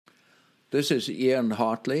This is Ian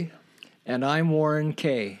Hartley. And I'm Warren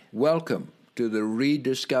Kay. Welcome to the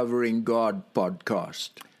Rediscovering God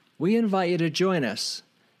podcast. We invite you to join us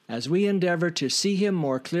as we endeavor to see Him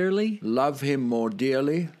more clearly, love Him more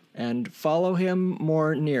dearly, and follow Him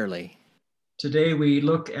more nearly. Today we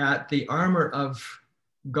look at the armor of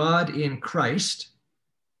God in Christ.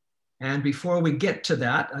 And before we get to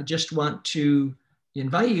that, I just want to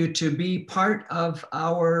invite you to be part of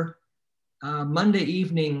our Monday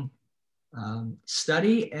evening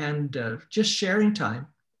study and just sharing time.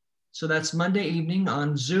 So that's Monday evening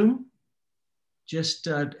on Zoom, just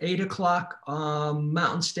 8 o'clock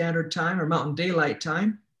Mountain Standard Time or Mountain Daylight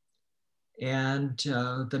Time. And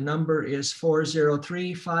the number is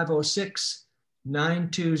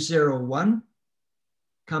 403-506-9201.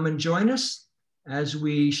 Come and join us as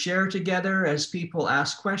we share together, as people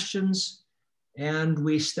ask questions, and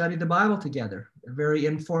we study the Bible together. A very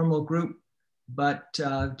informal group, but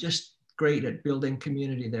just great at building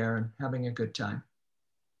community there and having a good time.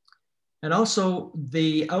 And also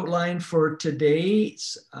the outline for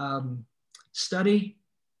today's study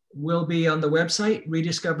will be on the website,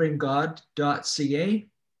 rediscoveringgod.ca,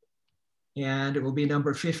 and it will be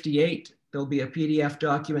number 58. There'll be a PDF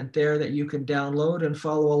document there that you can download and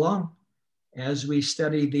follow along as we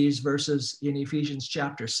study these verses in Ephesians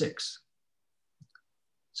chapter 6.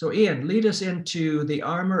 So Ian, lead us into the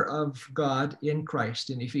armor of God in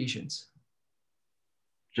Christ in Ephesians.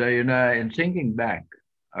 So, in thinking back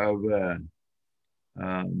over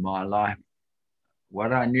my life,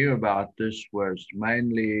 what I knew about this was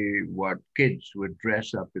mainly what kids would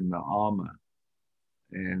dress up in the armor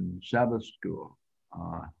in Sabbath school.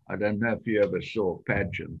 I don't know if you ever saw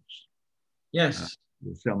pageants. Yes.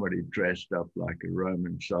 Somebody dressed up like a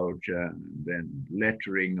Roman soldier and then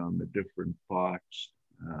lettering on the different parts.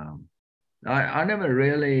 I never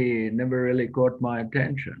really caught my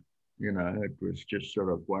attention. It was just sort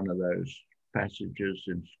of one of those passages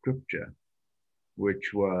in scripture,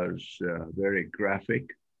 which was very graphic.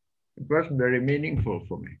 It wasn't very meaningful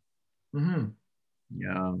for me. Mm-hmm.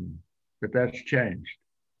 But that's changed.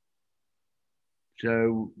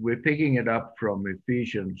 So we're picking it up from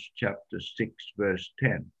Ephesians chapter 6, verse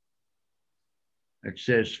 10. It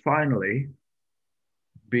says, "Finally,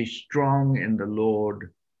 be strong in the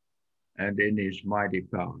Lord and in his mighty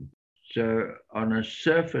power." So on a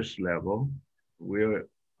surface level,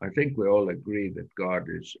 I think we all agree that God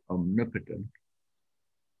is omnipotent.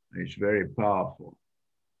 He's very powerful.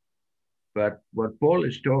 But what Paul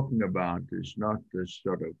is talking about is not this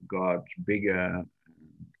sort of God's bigger,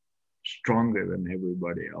 stronger than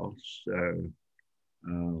everybody else. So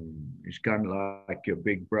he's kind of like your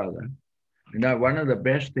big brother. One of the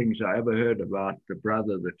best things I ever heard about the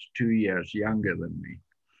brother that's 2 years younger than me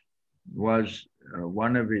was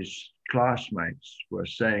one of his classmates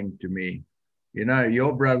was saying to me,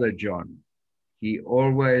 your brother John, he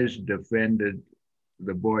always defended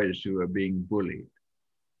the boys who were being bullied.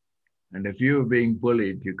 And if you were being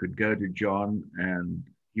bullied, you could go to John and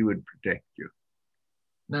he would protect you.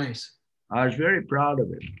 Nice. I was very proud of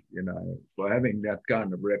him, for having that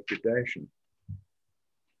kind of reputation.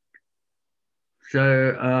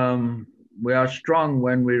 So we are strong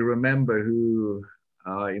when we remember who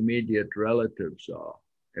our immediate relatives are,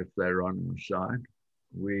 if they're on our side.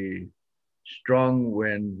 We're strong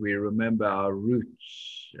when we remember our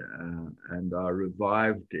roots and are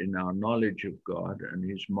revived in our knowledge of God and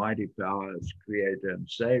his mighty power as creator and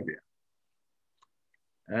savior.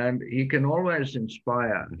 And he can always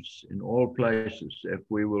inspire us in all places if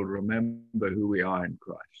we will remember who we are in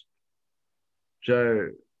Christ. So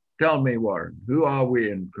tell me, Warren, who are we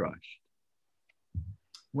in Christ?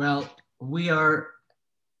 Well, we are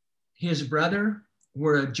his brother.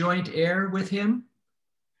 We're a joint heir with him.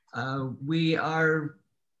 We are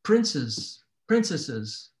princesses,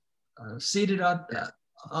 seated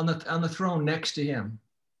on the throne next to him.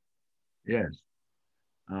 Yes.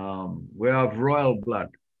 We're of royal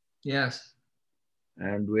blood. Yes.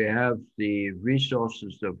 And we have the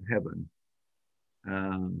resources of heaven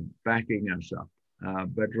backing us up.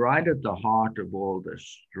 But right at the heart of all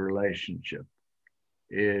this relationship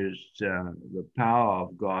is the power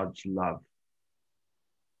of God's love,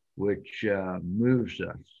 which moves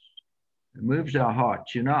us. It moves our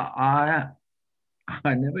hearts. I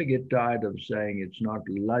never get tired of saying it's not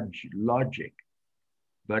logic,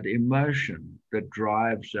 but emotion that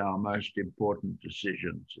drives our most important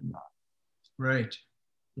decisions in life. Right.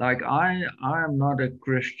 Like I am not a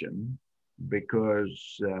Christian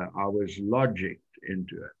because I was logicked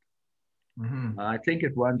into it. Mm-hmm. I think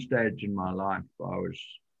at one stage in my life,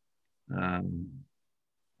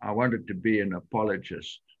 I wanted to be an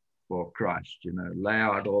apologist for Christ, lay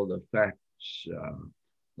out all the facts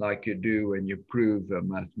like you do when you prove a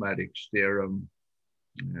mathematics theorem,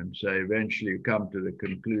 and so eventually you come to the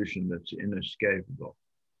conclusion that's inescapable.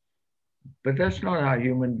 But that's not how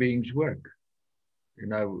human beings work.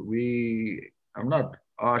 I'm not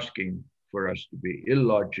asking for us to be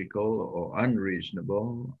illogical or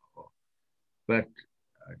unreasonable, but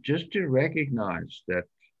just to recognize that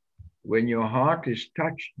when your heart is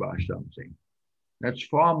touched by something, that's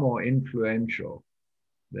far more influential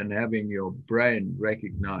than having your brain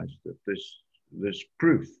recognize that this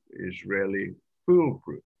proof is really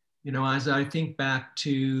foolproof. As I think back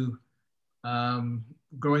to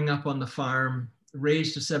growing up on the farm,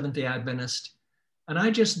 raised a Seventh-day Adventist, and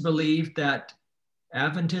I just believed that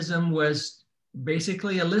Adventism was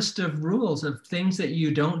basically a list of rules of things that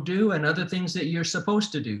you don't do and other things that you're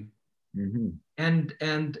supposed to do. Mm-hmm.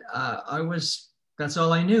 And that's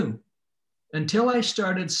all I knew until I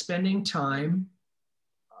started spending time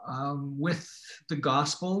with the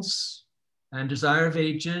Gospels and Desire of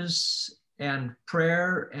Ages and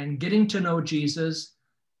prayer and getting to know Jesus.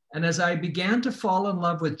 And as I began to fall in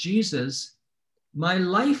love with Jesus, my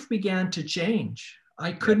life began to change.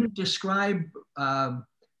 I couldn't describe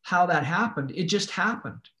how that happened. It just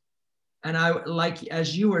happened. And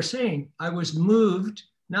as you were saying, I was moved,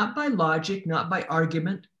 not by logic, not by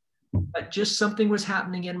argument, but just something was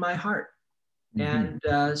happening in my heart. Mm-hmm.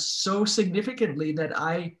 And so significantly that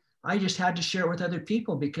I just had to share it with other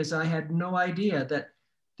people, because I had no idea that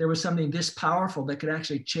there was something this powerful that could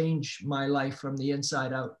actually change my life from the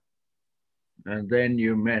inside out. And then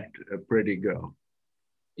you met a pretty girl.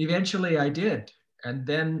 Eventually I did. And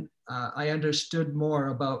then I understood more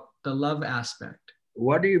about the love aspect.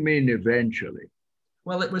 What do you mean eventually?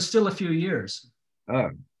 Well, it was still a few years.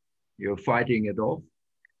 Oh, you're fighting it off?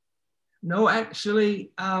 No,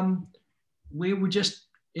 actually, we were just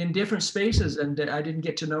in different spaces, and I didn't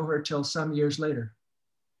get to know her till some years later.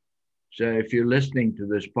 So if you're listening to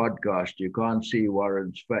this podcast, you can't see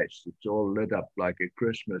Warren's face. It's all lit up like a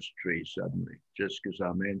Christmas tree suddenly, just because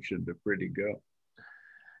I mentioned a pretty girl.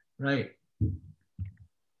 Right.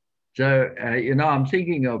 So, I'm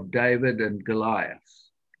thinking of David and Goliath.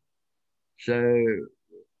 So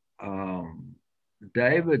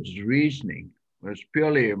David's reasoning was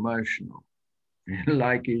purely emotional.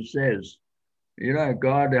 Like he says,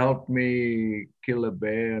 God helped me kill a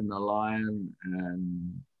bear and a lion,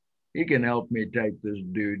 and he can help me take this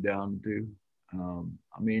dude down too.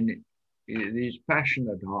 His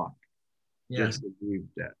passionate heart just believed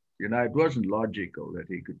that. It wasn't logical that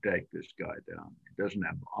he could take this guy down. He doesn't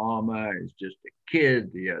have armor. He's just a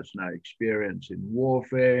kid. He has no experience in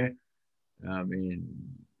warfare.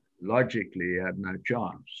 Logically, he had no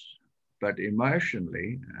chance. But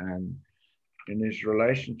emotionally and in his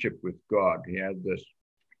relationship with God, he had this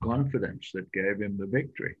confidence that gave him the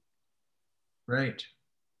victory. Right.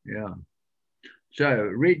 Yeah. So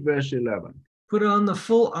read verse 11. Put on the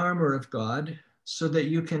full armor of God so that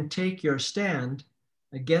you can take your stand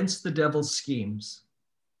against the devil's schemes.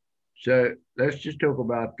 So let's just talk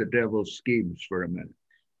about the devil's schemes for a minute.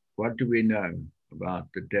 What do we know about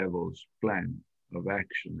the devil's plan of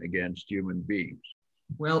action against human beings?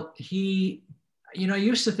 Well, I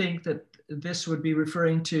used to think that this would be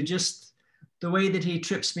referring to just the way that he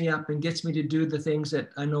trips me up and gets me to do the things that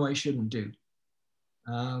I know I shouldn't do.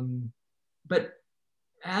 But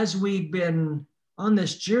as we've been on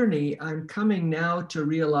this journey, I'm coming now to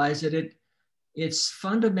realize that it's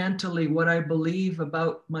fundamentally what I believe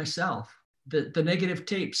about myself, the negative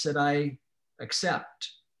tapes that I accept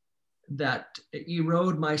that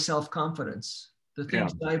erode my self-confidence, the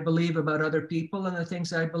things that I believe about other people and the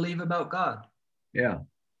things I believe about God. Yeah.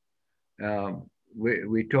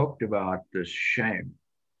 We talked about this shame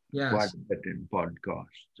quite a bit in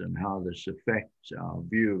podcasts, and how this affects our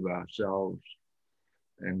view of ourselves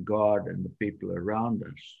and God and the people around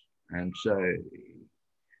us. And so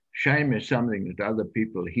shame is something that other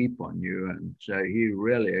people heap on you, and so he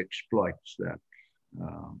really exploits that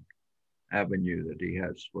avenue that he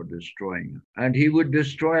has for destroying us. And he would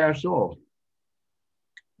destroy us all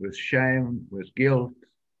with shame, with guilt,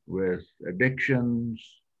 with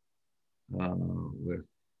addictions, with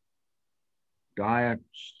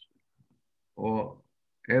diets, or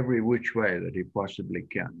every which way that he possibly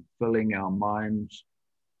can, filling our minds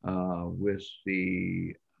with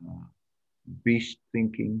the beast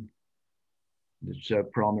thinking that's so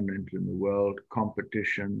prominent in the world,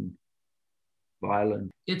 competition,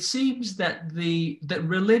 violence. It seems that that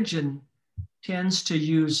religion tends to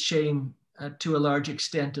use shame to a large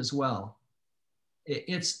extent as well.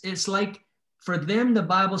 It's like, for them, the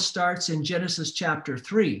Bible starts in Genesis chapter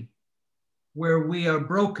 3, where we are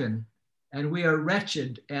broken and we are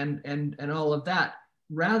wretched and all of that,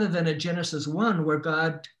 rather than at Genesis 1 where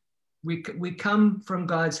God, we come from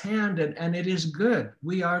God's hand and it is good.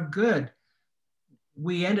 We are good.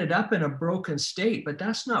 We ended up in a broken state, but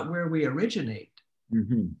that's not where we originate.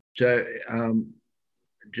 Mm-hmm. So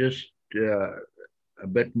just a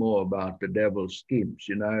bit more about the devil's schemes.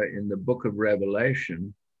 You know, in the book of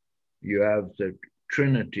Revelation, you have the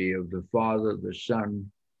Trinity of the Father, the Son,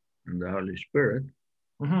 and the Holy Spirit.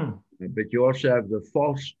 Mm-hmm. But you also have the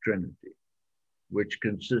false Trinity, which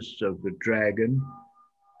consists of the dragon,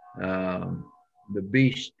 the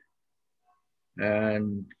beast,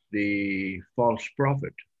 and the false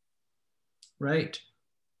prophet. Right.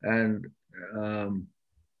 And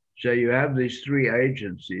so you have these three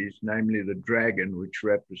agencies, namely the dragon, which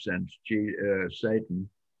represents Satan,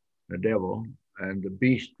 the devil, and the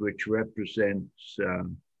beast, which represents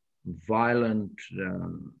violent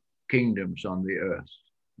kingdoms on the earth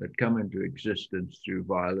that come into existence through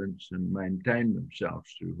violence and maintain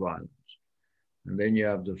themselves through violence. And then you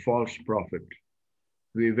have the false prophet,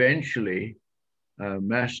 who eventually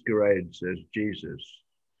masquerades as Jesus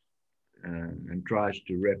and tries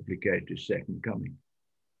to replicate his second coming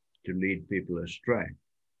to lead people astray.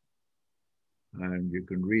 And you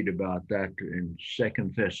can read about that in 2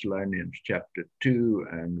 Thessalonians chapter 2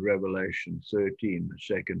 and Revelation 13, the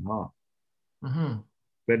second half. Mm-hmm.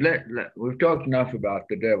 But we've talked enough about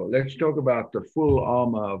the devil. Let's talk about the full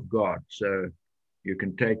armor of God so you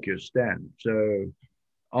can take your stand. So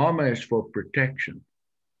armor is for protection.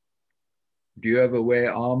 Do you ever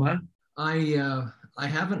wear armor? I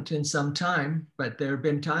haven't in some time, but there have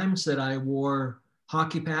been times that I wore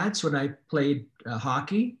hockey pads when I played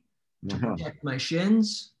hockey to protect my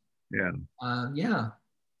shins. Yeah. Yeah.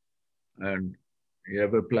 And you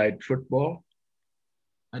ever played football?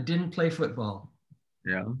 I didn't play football.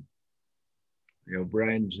 Yeah. Your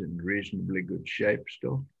brain's in reasonably good shape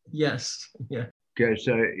still. Yes. Yeah. Okay,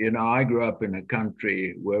 so, you know, I grew up in a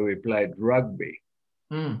country where we played rugby,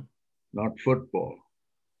 not football.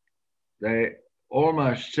 They're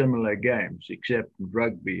almost similar games, except in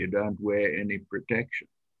rugby, you don't wear any protection.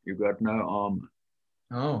 You've got no armor.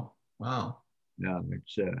 Oh, wow. No,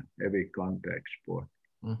 it's a heavy contact sport.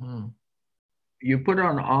 Mm-hmm. You put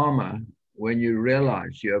on armor when you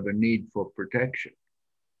realize you have a need for protection.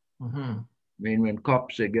 Mm-hmm. I mean, when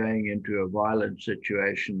cops are going into a violent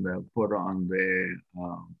situation, they'll put on their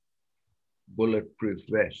bulletproof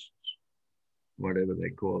vests, whatever they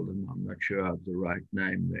call them. I'm not sure I have the right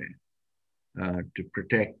name there, to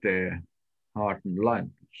protect their heart and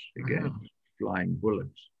lungs against flying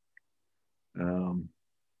bullets.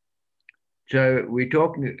 So we're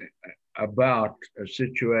talking about a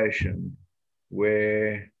situation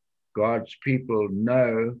where God's people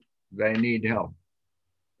know they need help.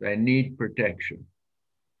 They need protection.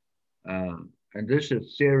 And this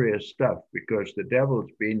is serious stuff because the devil's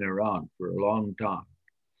been around for a long time.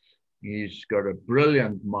 He's got a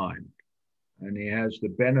brilliant mind and he has the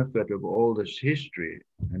benefit of all this history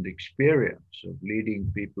and experience of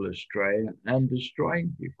leading people astray and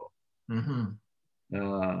destroying people.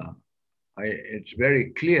 Mm-hmm. It's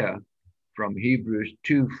very clear from Hebrews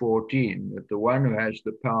 2:14 that the one who has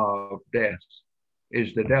the power of death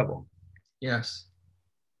is the devil. Yes.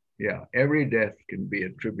 Yeah, every death can be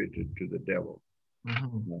attributed to the devil.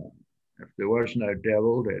 Mm-hmm. If there was no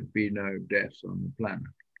devil, there'd be no death on the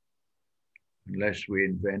planet, unless we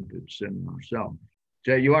invented sin ourselves.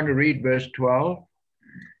 So you want to read verse 12?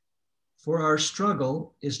 For our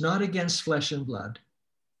struggle is not against flesh and blood,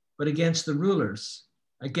 but against the rulers,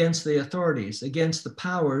 against the authorities, against the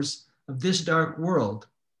powers of this dark world,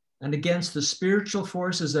 and against the spiritual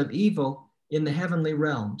forces of evil in the heavenly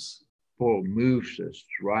realms. Paul moves us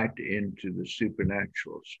right into the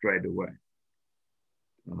supernatural straight away.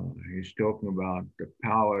 He's talking about the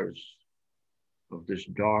powers of this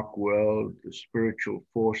dark world, the spiritual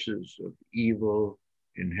forces of evil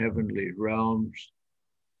in heavenly realms.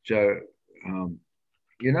 So,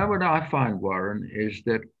 you know what I find, Warren, is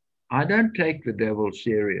that I don't take the devil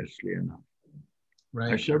seriously enough.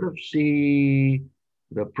 Right. I sort of see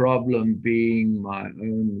the problem being my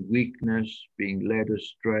own weakness, being led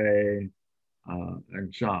astray,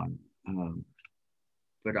 and so on.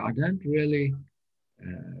 But I don't really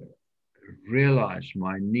realize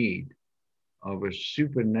my need of a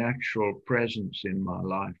supernatural presence in my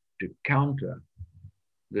life to counter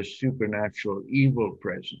the supernatural evil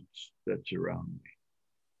presence that's around me.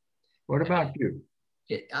 What about you?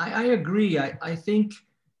 I agree. I think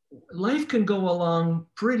life can go along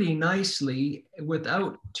pretty nicely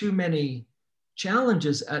without too many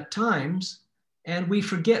challenges at times, and we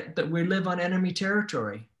forget that we live on enemy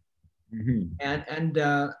territory. Mhm.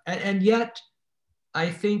 And yet, I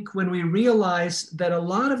think when we realize that a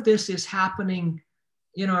lot of this is happening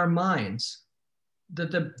in our minds,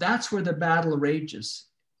 that's where the battle rages.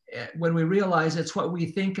 When we realize it's what we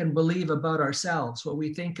think and believe about ourselves, what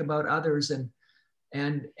we think about others, and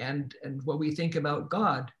what we think about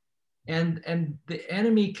God, and the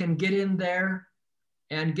enemy can get in there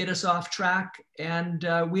and get us off track, and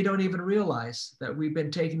we don't even realize that we've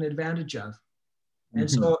been taken advantage of. And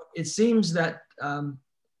Mhm. so it seems that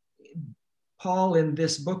Paul in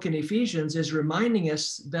this book in Ephesians is reminding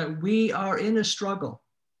us that we are in a struggle.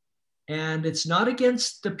 And it's not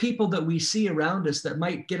against the people that we see around us that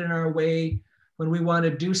might get in our way when we want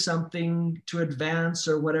to do something to advance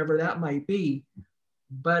or whatever that might be.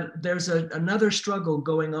 But there's another struggle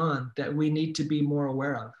going on that we need to be more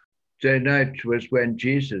aware of. So no, it was when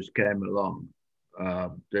Jesus came along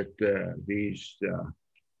that these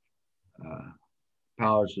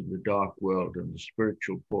powers of the dark world and the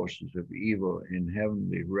spiritual forces of evil in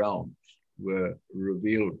heavenly realms were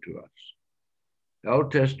revealed to us. The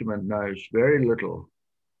Old Testament knows very little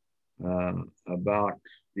about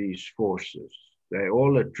these forces. They're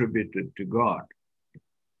all attributed to God.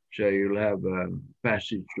 So you'll have a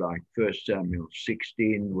passage like 1 Samuel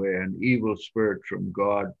 16, where an evil spirit from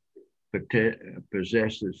God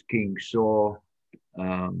possesses King Saul.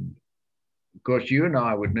 Of course, you and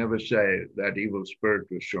I would never say that evil spirit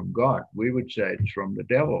was from God. We would say it's from the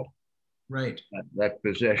devil. Right. That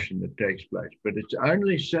possession that takes place. But it's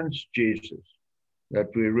only since Jesus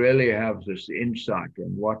that we really have this insight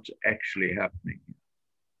on what's actually happening.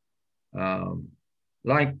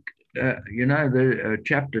 The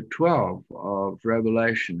chapter 12 of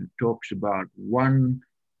Revelation talks about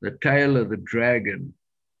the tail of the dragon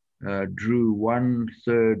drew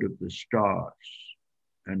 1/3 of the stars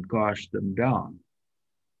and cast them down.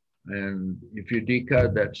 And if you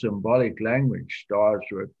decode that symbolic language, stars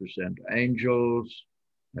represent angels,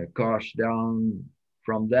 they're cast down.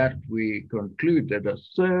 From that, we conclude that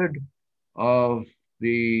 1/3 of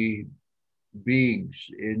the beings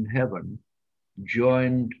in heaven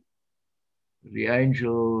joined the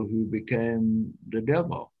angel who became the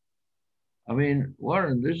devil. I mean,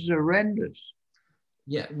 Warren, this is horrendous.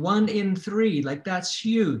 Yeah, 1 in 3, like that's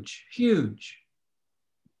huge, huge.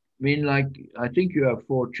 I mean, like, I think you have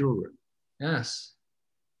 4 children. Yes.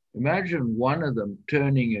 Imagine one of them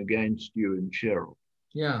turning against you and Cheryl.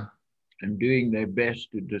 Yeah. And doing their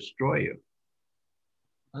best to destroy you.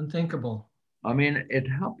 Unthinkable. I mean, it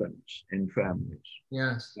happens in families.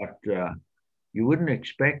 Yes. But you wouldn't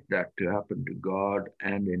expect that to happen to God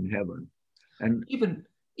and in heaven. And even,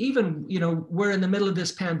 we're in the middle of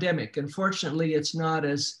this pandemic. And fortunately, it's not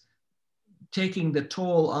as taking the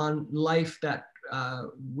toll on life that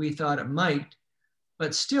we thought it might.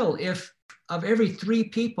 But still, if of every 3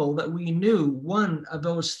 people that we knew, one of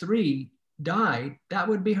those 3 died, that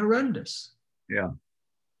would be horrendous. Yeah.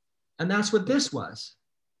 And that's what this was.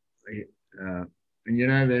 And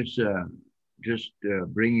there's just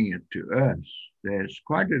bringing it to us, there's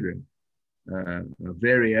quite a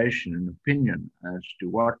variation in opinion as to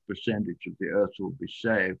what percentage of the earth will be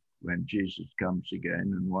saved when Jesus comes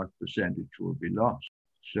again and what percentage will be lost.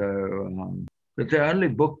 So, but the only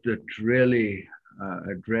book that really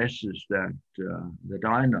addresses that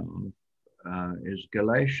I know is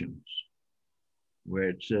Galatians, where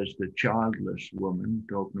it says the childless woman,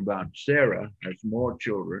 talking about Sarah, has more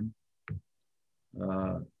children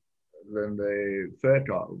than the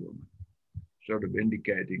fertile woman, sort of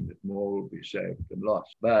indicating that more will be saved than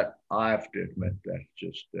lost. But I have to admit that's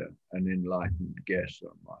just an enlightened guess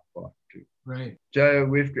on my part too. Right. So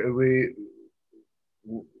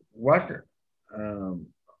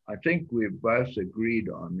I think we've both agreed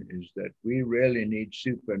on is that we really need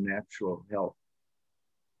supernatural help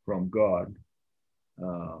from God,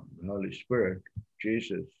 the Holy Spirit,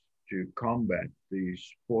 Jesus, to combat these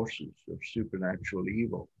forces of supernatural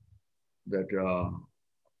evil that are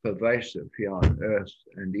pervasive here on earth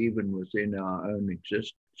and even within our own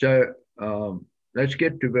existence. So let's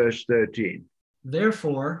get to verse 13.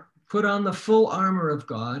 Therefore, put on the full armor of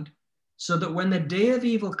God, so that when the day of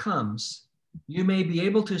evil comes, you may be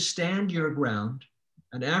able to stand your ground,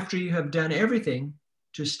 and after you have done everything,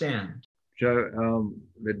 to stand. So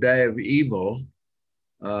the day of evil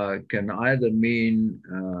can either mean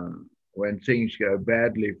when things go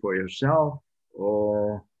badly for yourself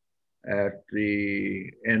or at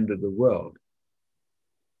the end of the world,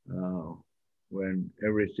 when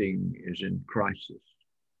everything is in crisis.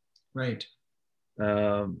 Right.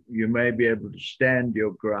 You may be able to stand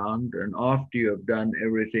your ground, and after you have done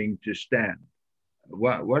everything, to stand.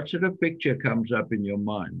 What sort of picture comes up in your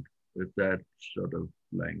mind? with that sort of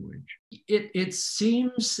language. It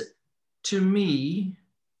seems to me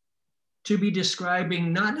to be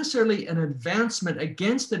describing not necessarily an advancement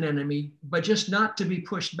against an enemy, but just not to be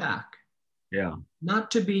pushed back, Yeah,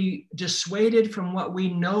 not to be dissuaded from what we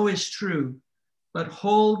know is true, but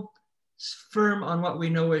hold firm on what we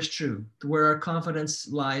know is true, where our confidence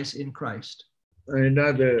lies in Christ.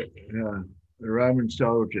 the Roman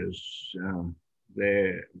soldiers,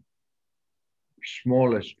 their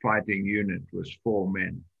smallest fighting unit was 4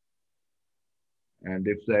 men. And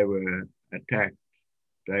if they were attacked,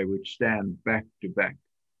 they would stand back to back.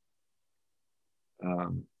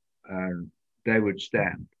 And they would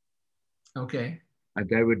stand. Okay, And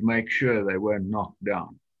they would make sure they weren't knocked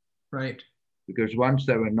down. right. Because once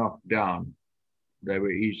they were knocked down, they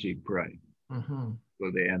were easy prey Mm-hmm.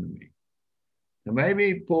 for the enemy. So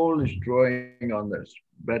maybe Paul is drawing on this,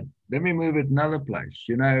 but let me move it another place.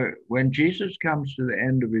 You know, when Jesus comes to the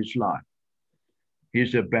end of his life,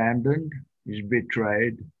 he's abandoned, he's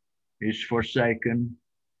betrayed, he's forsaken,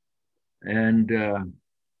 and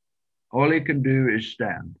all he can do is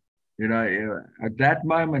stand. You know, at that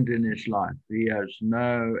moment in his life, he has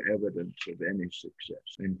no evidence of any success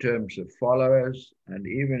in terms of followers and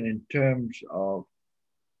even in terms of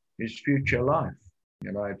his future life.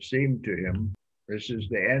 You know, it seemed to him, this is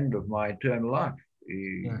the end of my eternal life.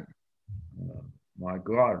 My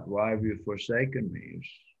God, why have you forsaken me?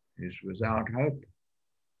 He's without hope.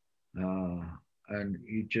 And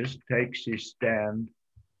he just takes his stand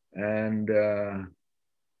and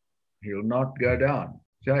he'll not go down.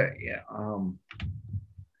 So yeah,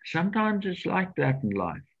 sometimes it's like that in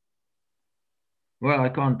life. Well, I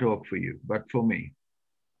can't talk for you, but for me,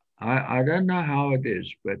 I don't know how it is,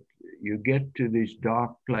 but you get to these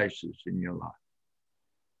dark places in your life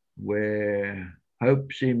where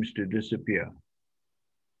hope seems to disappear.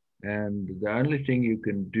 And the only thing you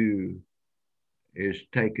can do is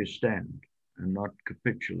take a stand and not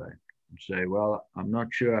capitulate and say, well, I'm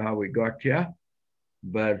not sure how we got here,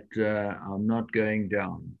 but I'm not going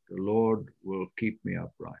down. The Lord will keep me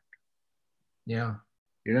upright. Yeah.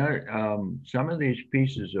 You know, some of these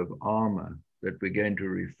pieces of armor that we're going to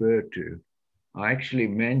refer to are actually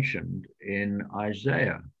mentioned in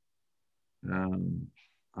Isaiah.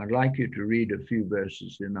 I'd like you to read a few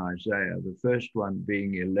verses in Isaiah, the first one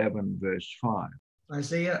being 11, verse 5.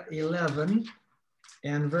 Isaiah 11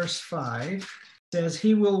 and verse 5 says,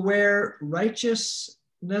 he will wear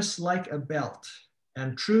righteousness like a belt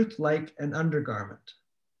and truth like an undergarment.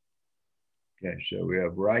 Okay, so we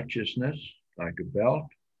have righteousness like a belt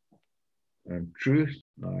and truth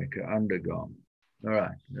like an undergarment. All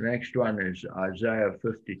right, the next one is Isaiah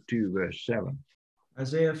 52, verse 7.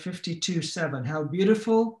 Isaiah 52, 7. How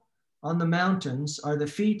beautiful on the mountains are the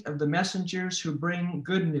feet of the messengers who bring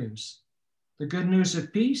good news, the good news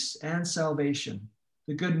of peace and salvation.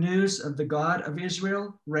 The good news of the God of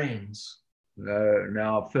Israel reigns.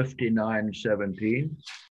 Now 59, 17.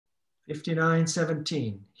 59,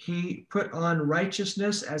 17. He put on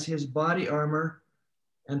righteousness as his body armor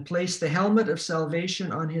and placed the helmet of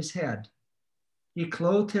salvation on his head. He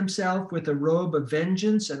clothed himself with a robe of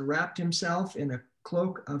vengeance and wrapped himself in a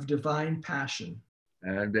cloak of divine passion.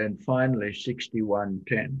 And then finally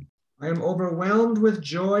 61:10. I am overwhelmed with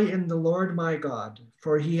joy in the Lord my God,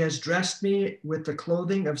 for he has dressed me with the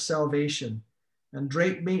clothing of salvation and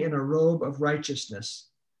draped me in a robe of righteousness.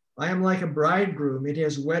 I am like a bridegroom in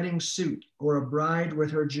his wedding suit, or a bride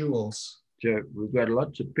with her jewels. So we've got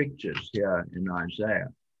lots of pictures here in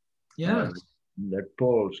Isaiah. Yeah. That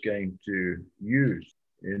Paul's going to use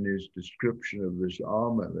in his description of this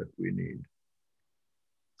armor that we need.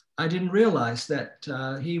 I didn't realize that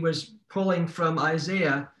he was pulling from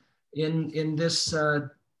Isaiah in this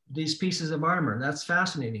these pieces of armor. That's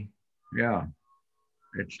fascinating. Yeah,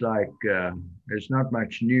 it's like there's not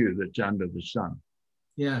much new that's under the sun.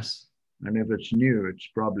 Yes. And if it's new, it's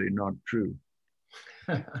probably not true.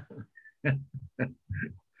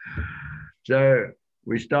 So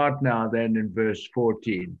we start now then in verse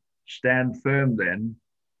 14. Stand firm then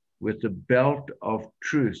with the belt of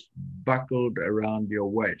truth buckled around your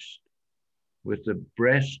waist, with the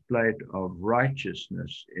breastplate of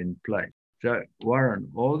righteousness in place. So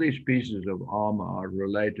Warren, all these pieces of armor are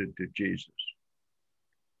related to Jesus.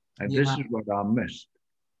 And this is what I missed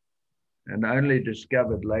and only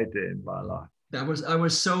discovered later in my life. I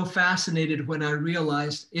was so fascinated when I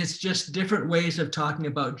realized it's just different ways of talking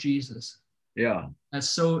about Jesus. Yeah. That's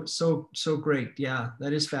so great. Yeah,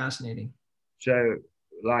 that is fascinating. So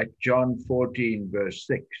like John 14, verse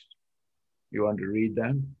 6. You want to read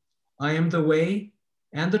that? I am the way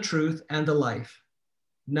and the truth and the life.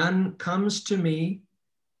 None comes to me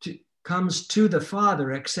comes to the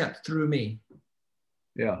Father except through me.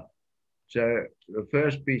 Yeah. So the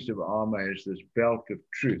first piece of armor is this belt of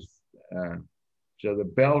truth. So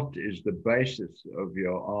the belt is the basis of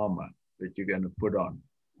your armor that you're going to put on.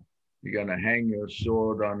 You're going to hang your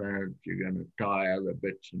sword on it. You're going to tie other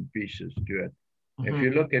bits and pieces to it. Mm-hmm. If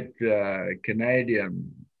you look at a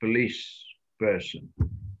Canadian police person,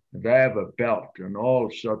 they have a belt and all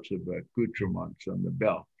sorts of accoutrements on the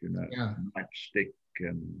belt, Yeah. nightstick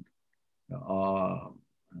and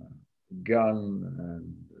gun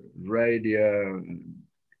and radio and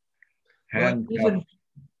handcuffs.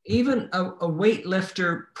 Even a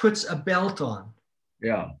weightlifter puts a belt on.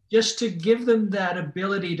 Yeah. Just to give them that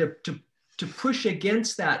ability to push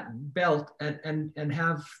against that belt and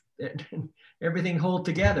have everything hold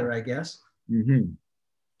together, I guess. Mm-hmm.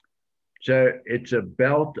 So it's a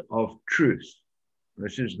belt of truth.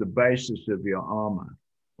 This is the basis of your armor.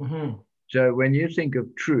 Mm-hmm. So when you think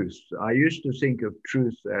of truth, I used to think of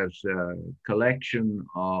truth as a collection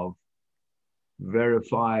of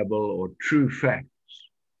verifiable or true facts.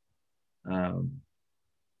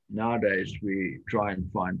 Nowadays, we try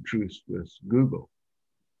and find truth with Google.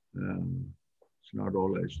 It's not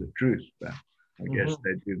always the truth, but I guess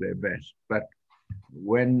they do their best. But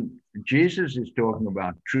when Jesus is talking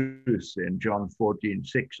about truth in John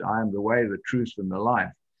 14:6, I am the way, the truth, and the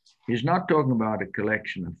life, he's not talking about a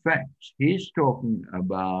collection of facts. He's talking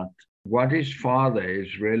about what his Father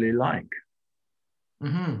is really like.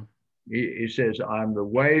 Mm-hmm. He says, I'm the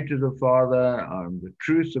way to the Father, I'm the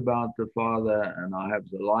truth about the Father, and I have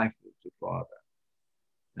the life of the Father.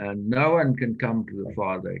 And no one can come to the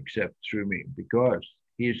Father except through me, because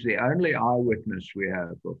he's the only eyewitness we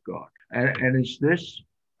have of God. And it's this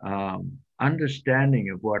understanding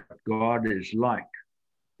of what God is like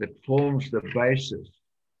that forms the basis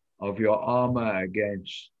of your armor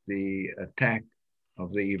against the attack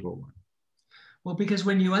of the evil one. Well, because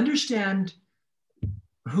when you understand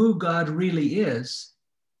who God really is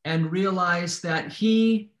and realize that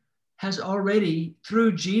he has already,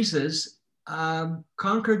 through Jesus,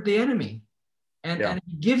 conquered the enemy, and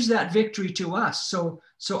he gives that victory to us.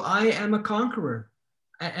 So I am a conqueror,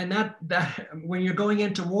 and that when you're going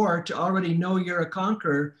into war, to already know you're a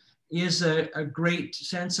conqueror is a great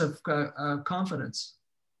sense of confidence.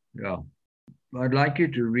 Yeah. I'd like you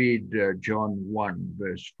to read John 1,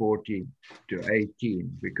 verse 14 to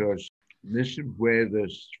 18, because this is where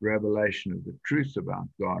this revelation of the truth about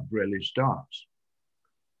God really starts.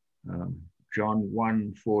 John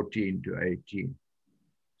 1, 14 to 18.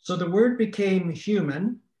 So the Word became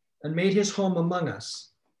human and made his home among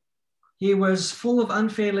us. He was full of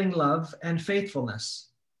unfailing love and faithfulness,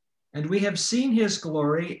 and we have seen his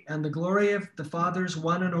glory and the glory of the Father's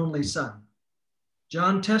one and only Son.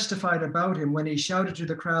 John testified about him when he shouted to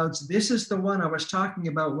the crowds, "This is the one I was talking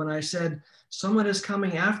about when I said, 'Someone is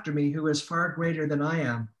coming after me who is far greater than I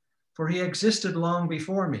am, for he existed long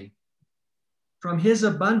before me.' From his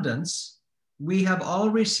abundance, we have all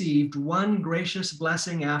received one gracious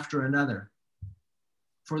blessing after another.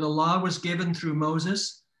 For the law was given through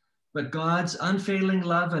Moses, but God's unfailing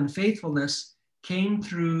love and faithfulness came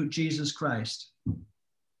through Jesus Christ.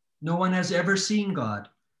 No one has ever seen God,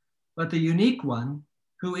 but the unique one,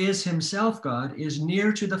 who is himself God, is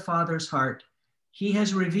near to the Father's heart. He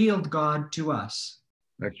has revealed God to us."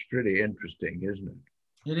 That's pretty interesting, isn't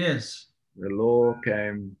it? It is. The law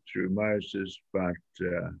came through Moses, but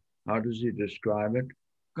how does he describe it?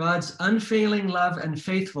 God's unfailing love and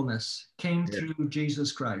faithfulness came through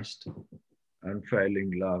Jesus Christ.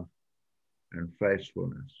 Unfailing love and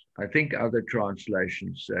faithfulness. I think other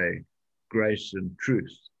translations say grace and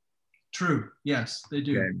truth. True. Yes, they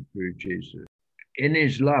do. Came through Jesus. In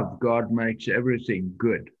his love, God makes everything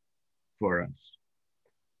good for us.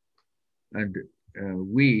 And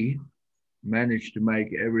we manage to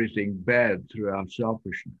make everything bad through our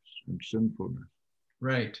selfishness and sinfulness.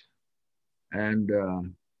 Right. And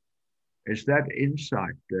it's that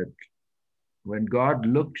insight that when God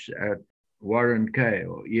looks at Warren Kay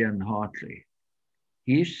or Ian Hartley,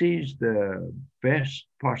 he sees the best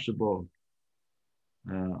possible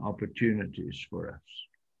opportunities for us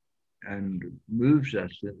and moves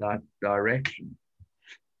us in that direction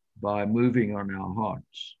by moving on our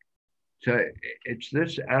hearts. So it's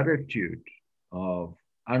this attitude of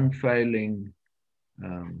unfailing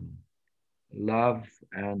love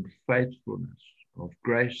and faithfulness, of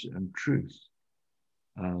grace and truth,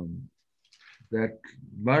 that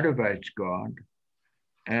motivates God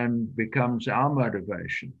and becomes our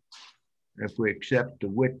motivation if we accept the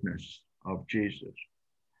witness of Jesus.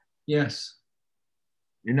 Yes.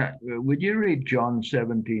 You know, would you read John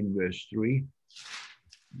 17, verse 3?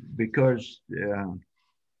 Because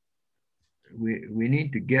we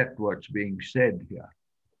need to get what's being said here.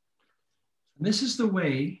 This is the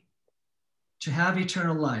way to have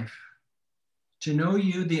eternal life, to know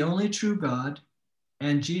you, the only true God,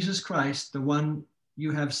 and Jesus Christ, the one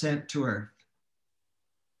you have sent to earth.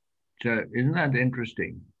 So isn't that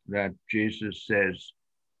interesting that Jesus says,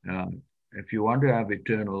 if you want to have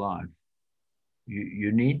eternal life,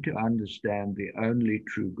 you need to understand the only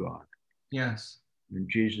true God. Yes. And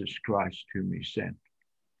Jesus Christ whom he sent.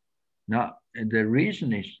 Now, the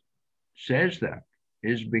reason he says that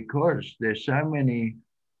is because there's so many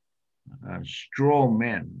straw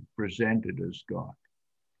men presented as God.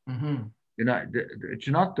 Mm-hmm. You know, it's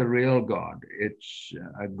not the real God. It's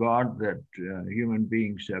a God that human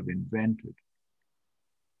beings have invented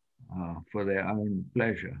for their own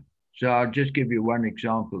pleasure. So I'll just give you one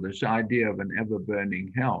example. This idea of an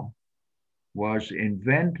ever-burning hell was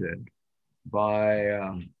invented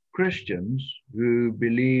by Christians who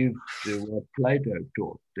believed what Plato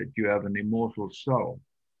taught, that you have an immortal soul.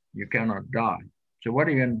 You cannot die. So what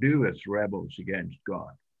are you going to do with rebels against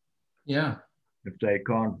God? Yeah. If they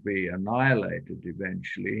can't be annihilated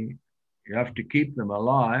eventually, you have to keep them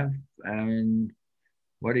alive. And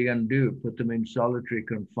what are you going to do? Put them in solitary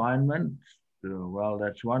confinement? Well,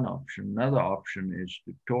 that's one option. Another option is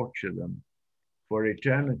to torture them for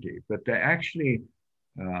eternity. But they actually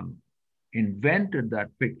invented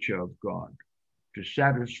that picture of God to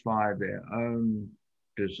satisfy their own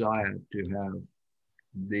desire to have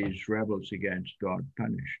these rebels against God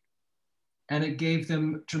punished. And it gave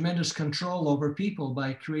them tremendous control over people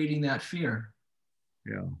by creating that fear.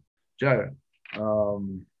 Yeah. So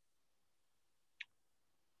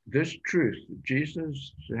this truth,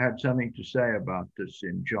 Jesus had something to say about this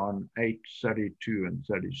in John 8:32 and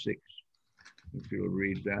 36. If you'll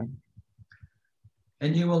read that.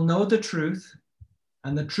 And you will know the truth,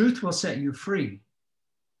 and the truth will set you free.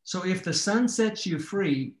 So if the Son sets you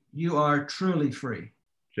free, you are truly free.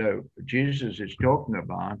 So Jesus is talking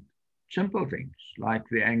about simple things like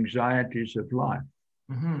the anxieties of life,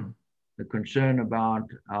 Mm-hmm. the concern about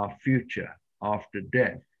our future after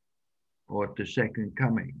death or at the second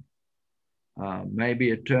coming,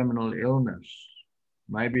 maybe a terminal illness,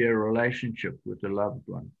 maybe a relationship with a loved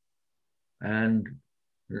one. And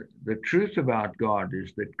the truth about God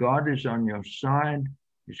is that God is on your side.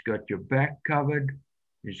 He's got your back covered.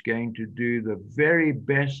 He's going to do the very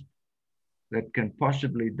best that can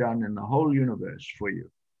possibly be done in the whole universe for you,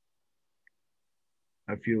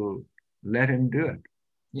 if you'll let him do it.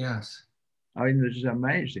 Yes. I mean, this is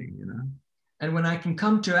amazing, you know. And when I can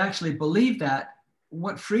come to actually believe that,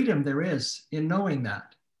 what freedom there is in knowing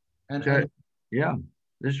that. And yeah,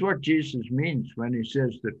 this is what Jesus means when he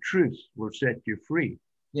says the truth will set you free.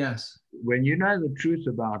 yes. When you know the truth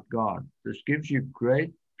about God, this gives you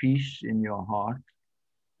great peace in your heart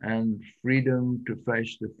and freedom to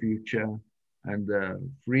face the future and the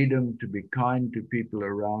freedom to be kind to people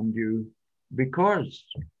around you, because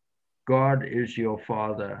God is your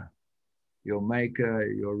Father, your Maker,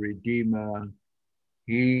 your Redeemer.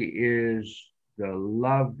 He is the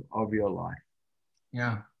love of your life.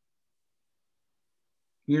 Yeah.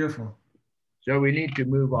 Beautiful. So we need to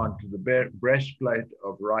move on to the breastplate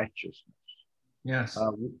of righteousness. Yes.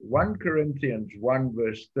 1 Corinthians 1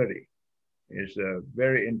 verse 30 is a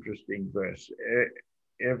very interesting verse.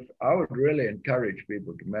 If I would really encourage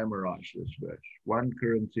people to memorize this verse, 1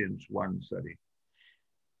 Corinthians 1:30.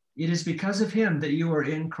 It is because of him that you are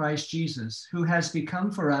in Christ Jesus, who has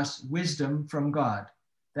become for us wisdom from God.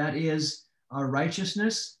 That is our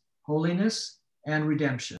righteousness, holiness, and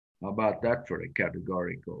redemption. How about that for a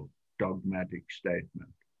categorical, dogmatic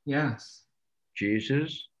statement? Yes.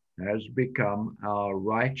 Jesus has become our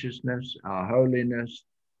righteousness, our holiness,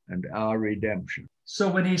 and our redemption. So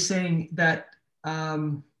when he's saying that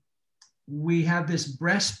we have this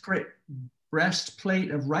breastplate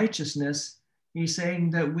of righteousness, he's saying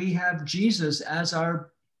that we have Jesus as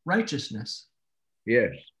our righteousness.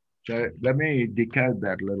 Yes. So let me decode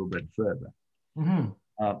that a little bit further. Mm-hmm.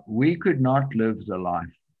 We could not live the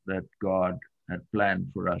life that God had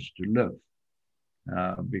planned for us to live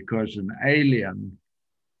because an alien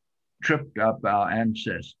tripped up our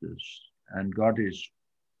ancestors and got his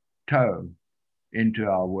toe into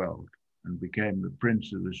our world and became the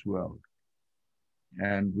prince of this world.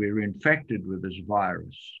 And we were infected with this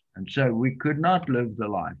virus. And so we could not live the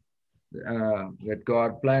life that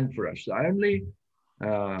God planned for us.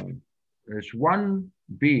 There's one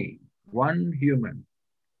being, one human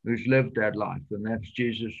who's lived that life, and that's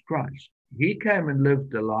Jesus Christ. He came and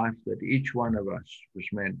lived the life that each one of us was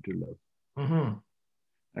meant to live. Mm-hmm.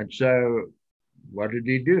 And so what did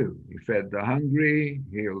he do? He fed the hungry,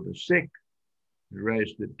 healed the sick, He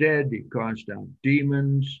raised the dead. He cast out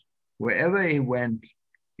demons. Wherever he went,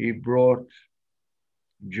 he brought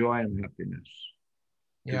joy and happiness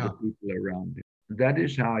to the people around him. That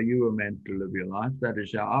is how you were meant to live your life. That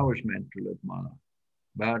is how I was meant to live my life.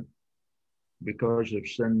 But because of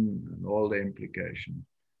sin and all the implications,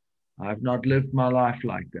 I've not lived my life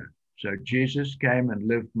like that. So Jesus came and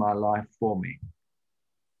lived my life for me.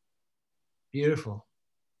 Beautiful.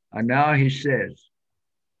 And now he says,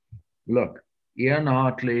 look, Ian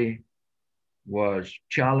Hartley was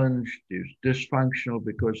challenged, he was dysfunctional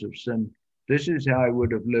because of sin. This is how he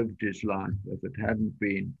would have lived his life if it hadn't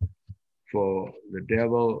been for the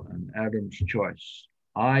devil and Adam's choice.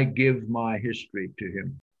 I give my history to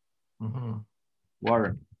him. Mm-hmm.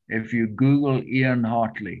 Warren, if you Google Ian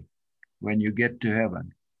Hartley, when you get to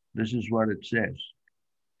heaven, this is what it says.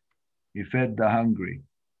 He fed the hungry,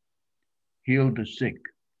 healed the sick,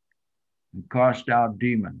 and cast out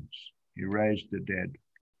demons. He raised the dead.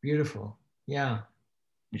 Beautiful. Yeah.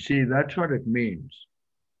 You see, that's what it means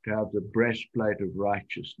to have the breastplate of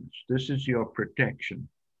righteousness. This is your protection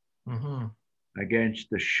against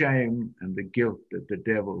the shame and the guilt that the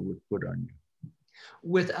devil would put on you.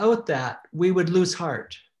 Without that, we would lose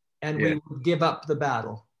heart and Yes. we would give up the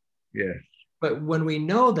battle. Yes. But when we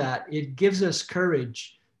know that, it gives us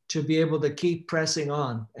courage to be able to keep pressing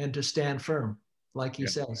on and to stand firm, like he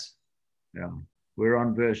says. Yeah. We're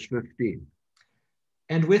on verse 15.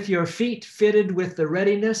 And with your feet fitted with the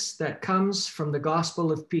readiness that comes from the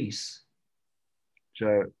gospel of peace.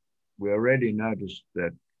 So we already noticed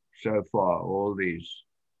that so far all these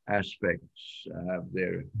aspects have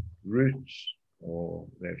their roots or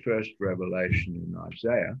their first revelation in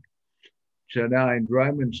Isaiah. So now in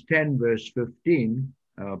Romans 10, verse 15,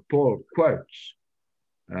 Paul quotes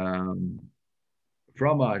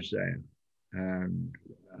from Isaiah. And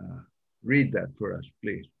read that for us,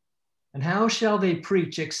 please. And how shall they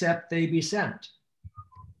preach except they be sent?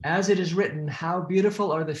 As it is written, how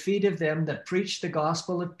beautiful are the feet of them that preach the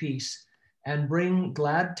gospel of peace and bring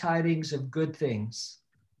glad tidings of good things.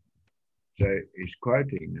 So he's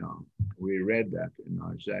quoting now. We read that in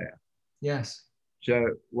Isaiah. Yes.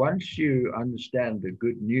 So once you understand the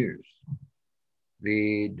good news,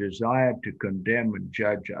 the desire to condemn and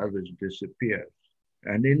judge others disappears.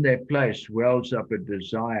 And in their place wells up a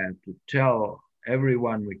desire to tell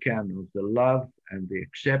everyone we can of the love and the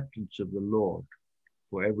acceptance of the Lord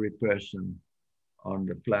for every person on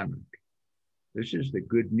the planet. This is the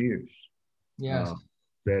good news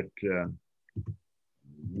that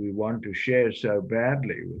we want to share so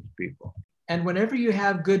badly with people. And whenever you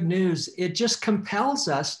have good news, it just compels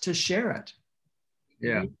us to share it.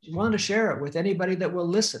 Yeah. You want to share it with anybody that will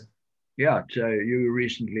listen. Yeah. So you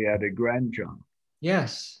recently had a grandchild.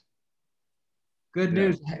 Yes. Good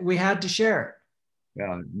news. We had to share it.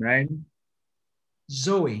 Yeah. Name?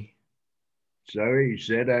 Zoe. Zoe,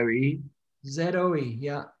 Z-O-E? Z-O-E,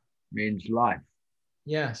 yeah. Means life.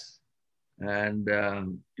 Yes. And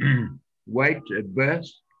weight at birth?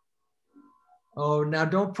 Oh, now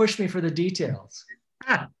don't push me for the details.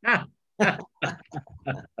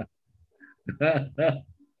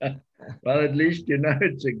 Well, at least you know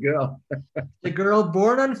it's a girl. The girl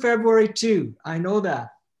born on February 2. I know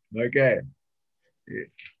that. Okay.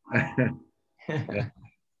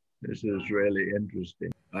 This is really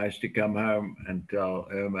interesting. I used to come home and tell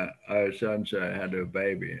Irma, oh, so-and-so had a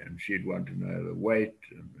baby, and she'd want to know the weight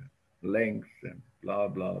and the length and blah,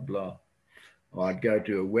 blah, blah. Or I'd go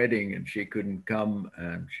to a wedding and she couldn't come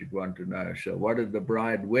and she'd want to know, so what did the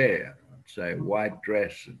bride wear? I'd say, white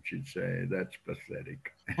dress, and she'd say, that's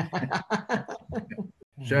pathetic.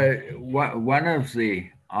 So one of the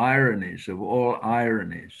ironies of all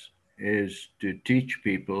ironies is to teach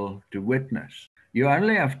people to witness. You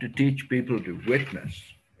only have to teach people to witness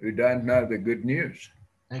who don't know the good news.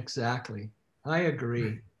 Exactly. I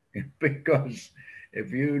agree. Because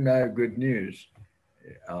if you know good news,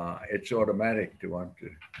 it's automatic to want to.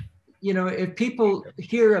 You know, if people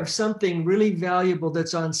hear of something really valuable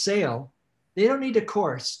that's on sale, they don't need a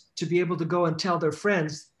course to be able to go and tell their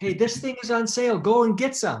friends, hey, this thing is on sale, go and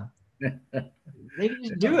get some. They can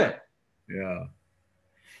just do it. Yeah.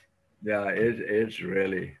 Yeah, it's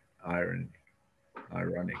really ironic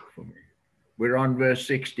for me. We're on verse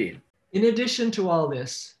 16. In addition to all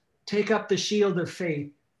this, take up the shield of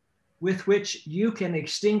faith with which you can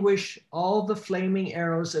extinguish all the flaming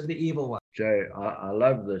arrows of the evil one. So I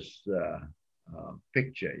love this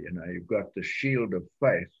picture. You know, you've got the shield of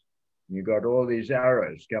faith, and you've got all these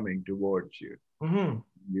arrows coming towards you. Mm-hmm.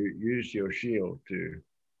 You use your shield to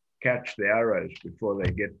catch the arrows before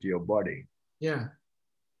they get to your body. Yeah.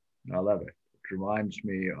 I love it. It reminds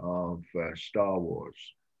me of Star Wars.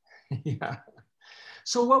 Yeah.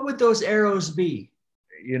 So what would those arrows be?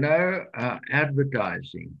 You know,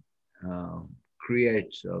 advertising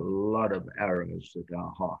creates a lot of arrows at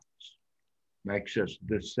our hearts, makes us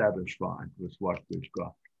dissatisfied with what we've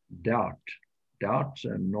got. Doubt's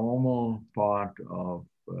a normal part of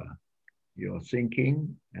your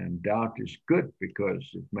thinking, and doubt is good because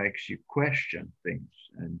it makes you question things,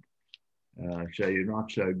 and so you're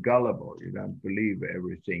not so gullible. You don't believe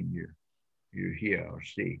everything you hear or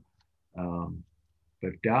see.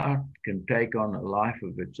 But doubt can take on a life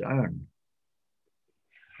of its own.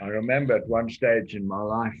 I remember at one stage in my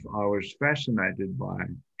life, I was fascinated by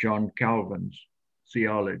John Calvin's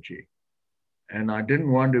theology. And I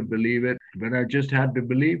didn't want to believe it, but I just had to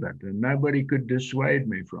believe it. And nobody could dissuade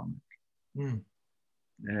me from it. Mm.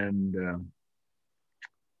 And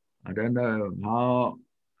I don't know how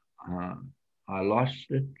I lost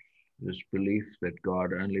it, this belief that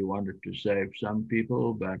God only wanted to save some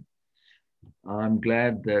people, but I'm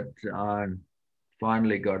glad that I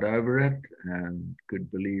finally got over it and could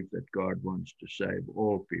believe that God wants to save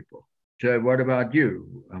all people. So what about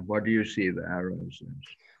you? What do you see the arrows in?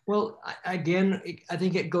 Well, again, I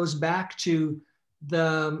think it goes back to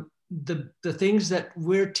the things that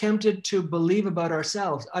we're tempted to believe about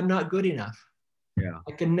ourselves. I'm not good enough. Yeah.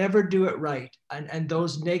 I can never do it right. And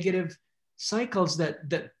those negative cycles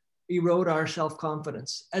that erode our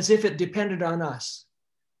self-confidence as if it depended on us.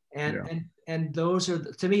 And those are,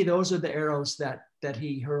 to me, those are the arrows that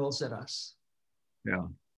he hurls at us. Yeah.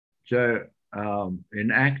 So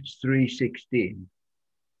in Acts 3:16,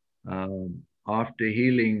 after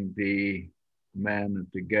healing the man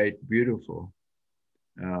at the gate, Beautiful,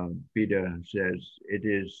 Peter says, it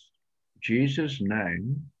is Jesus'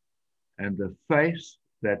 name and the faith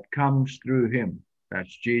that comes through him,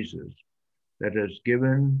 that's Jesus, that has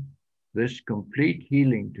given this complete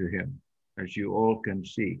healing to him, as you all can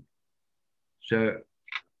see. So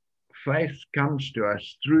faith comes to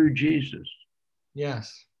us through Jesus.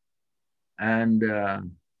 Yes. And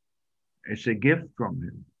it's a gift from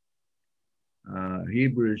him.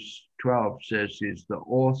 Hebrews 12 says he's the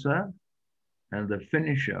author and the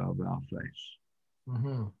finisher of our faith.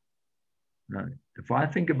 Mm-hmm. Now, if I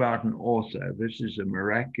think about an author, this is a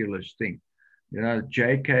miraculous thing. You know,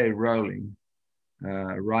 J.K. Rowling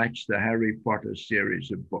writes the Harry Potter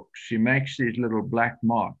series of books. She makes these little black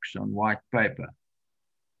marks on white paper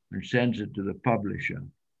and sends it to the publisher.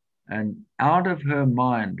 And out of her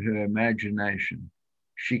mind, her imagination,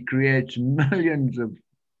 she creates millions of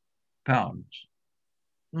pounds.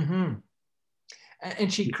 Mm-hmm.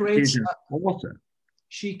 And she creates an author.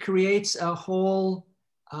 She creates a whole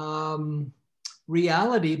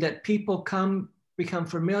reality that people become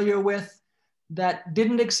familiar with that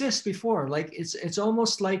didn't exist before. Like it's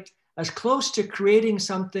almost like as close to creating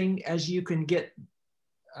something as you can get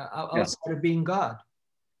outside of being God.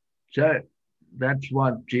 So that's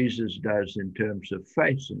what Jesus does in terms of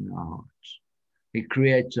faith in our hearts. He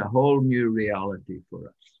creates a whole new reality for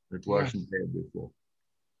us that wasn't there before.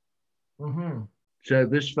 Mm-hmm. So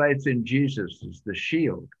this faith in Jesus is the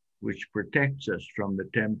shield which protects us from the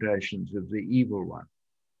temptations of the evil one.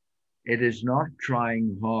 It is not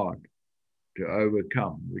trying hard to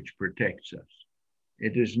overcome which protects us.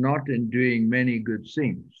 It is not in doing many good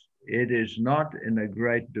things. It is not in a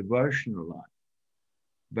great devotional life,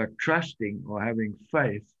 but trusting or having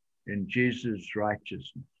faith in Jesus'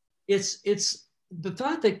 righteousness. It's the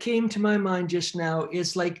thought that came to my mind just now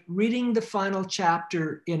is like reading the final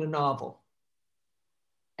chapter in a novel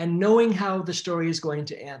and knowing how the story is going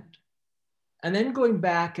to end. And then going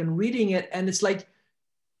back and reading it, and it's like,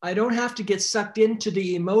 I don't have to get sucked into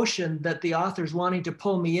the emotion that the author's wanting to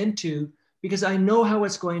pull me into because I know how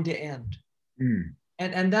it's going to end. Mm.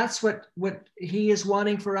 And that's what he is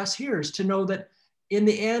wanting for us here, is to know that in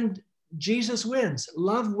the end, Jesus wins,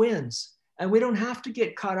 love wins. And we don't have to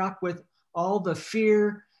get caught up with all the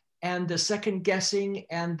fear and the second guessing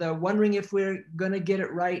and the wondering if we're going to get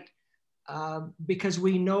it right, because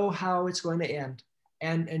we know how it's going to end.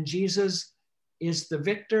 And Jesus is the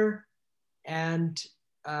victor, and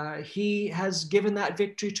he has given that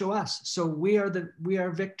victory to us. So we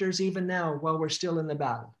are victors even now while we're still in the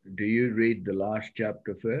battle. Do you read the last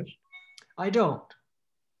chapter first? I don't.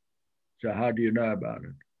 So how do you know about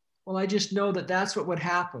it? Well, I just know that that's what would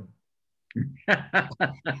happen.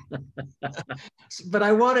 But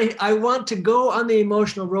I want to go on the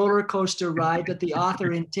emotional roller coaster ride that the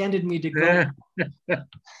author intended me to go.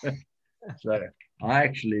 So I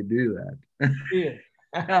actually do that. Yeah.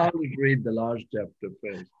 I always read the last chapter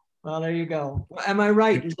first. Well, there you go. Am I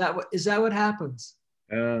right? Is that what happens?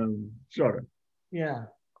 Sort of. Yeah.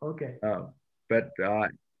 Okay. But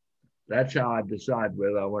that's how I decide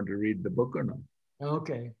whether I want to read the book or not.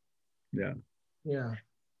 Okay. Yeah. Yeah.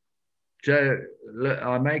 So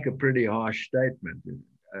I make a pretty harsh statement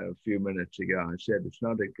a few minutes ago. I said it's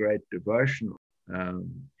not a great devotional,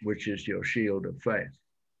 which is your shield of faith.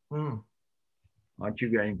 Mm. Aren't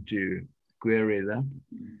you going to query that?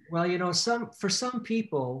 Well, you know, for some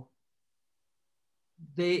people,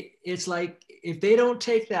 it's like if they don't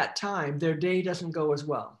take that time, their day doesn't go as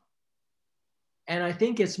well. And I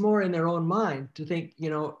think it's more in their own mind to think, you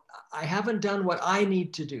know, I haven't done what I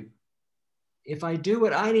need to do. If I do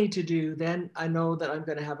what I need to do, then I know that I'm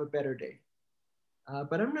going to have a better day.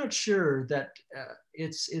 But I'm not sure that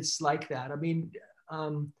it's like that. I mean,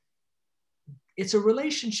 it's a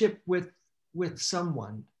relationship with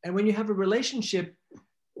someone, and when you have a relationship,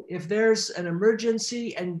 if there's an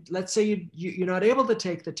emergency, and let's say you're not able to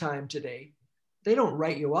take the time today, they don't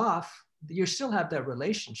write you off. You still have that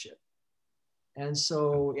relationship. And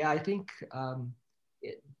so, yeah, I think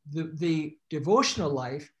the devotional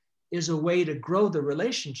life is a way to grow the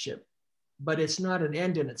relationship, but it's not an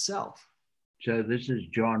end in itself. So this is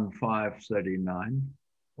John 5:39.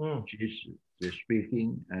 Jesus is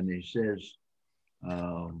speaking, and he says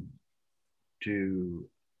to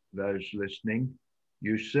those listening,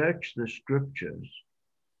 you search the scriptures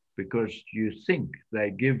because you think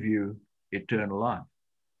they give you eternal life.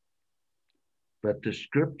 But the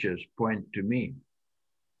scriptures point to me.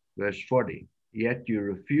 Verse 40, yet you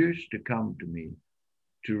refuse to come to me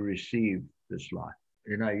to receive this life.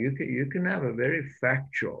 You know, you can have a very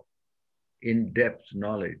factual, in-depth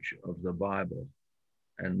knowledge of the Bible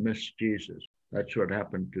and miss Jesus. That's what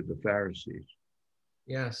happened to the Pharisees.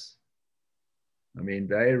 Yes. I mean,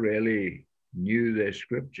 they really knew their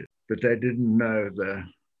scriptures, but they didn't know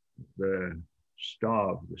the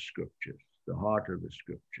star of the scriptures, the heart of the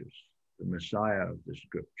scriptures, the Messiah of the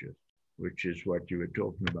scriptures, which is what you were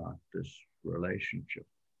talking about, this relationship.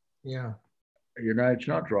 Yeah. You know, it's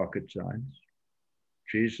not rocket science.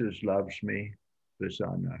 Jesus loves me, this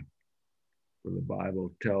I know. For the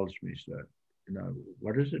Bible tells me so. You know,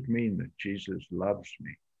 what does it mean that Jesus loves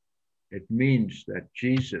me? It means that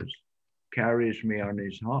Jesus carries me on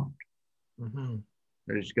his heart,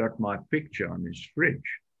 that he's got my picture on his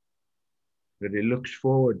fridge, that he looks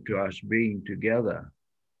forward to us being together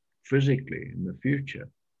physically in the future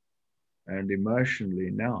and emotionally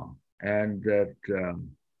now, and that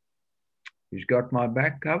he's got my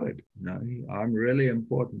back covered. You know, I'm really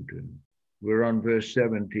important to him. We're on verse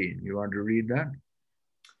 17. You want to read that?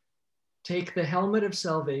 Take the helmet of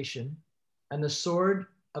salvation and the sword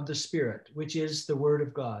of the Spirit, which is the word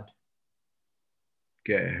of God.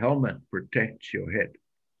 Okay, a helmet protects your head,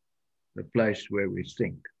 the place where we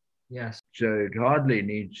think. Yes. So it hardly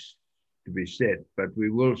needs to be said, but we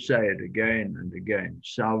will say it again and again.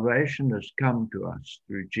 Salvation has come to us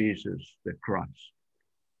through Jesus the Christ.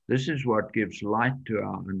 This is what gives light to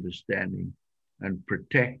our understanding and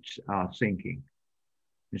protects our thinking.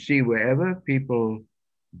 You see, wherever people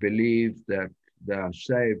believe that they are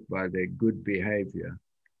saved by their good behavior,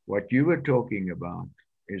 what you were talking about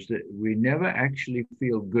is that we never actually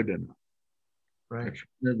feel good enough. Right. That's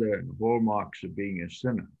one of the hallmarks of being a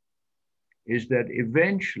sinner, is that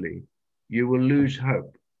eventually you will lose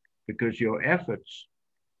hope because your efforts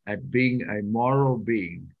at being a moral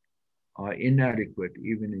being are inadequate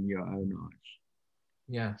even in your own eyes.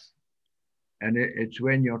 Yes. And it's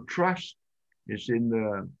when your trust is in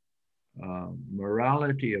the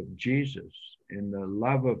morality of Jesus, in the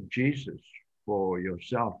love of Jesus for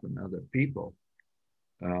yourself and other people,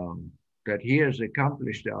 that he has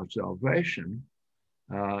accomplished our salvation,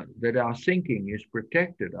 that our thinking is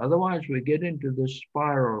protected. Otherwise, we get into this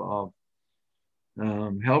spiral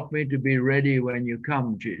of help me to be ready when you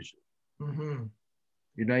come, Jesus.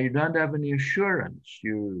 You know, you don't have any assurance.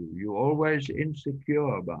 You're always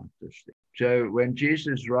insecure about this thing. So when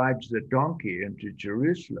Jesus rides the donkey into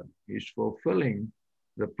Jerusalem, he's fulfilling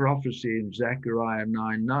the prophecy in Zechariah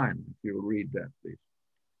 9:9. If you'll read that, please.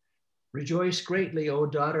 Rejoice greatly, O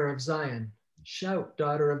daughter of Zion. Shout,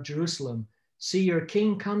 daughter of Jerusalem. See, your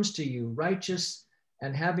king comes to you, righteous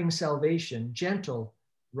and having salvation, gentle,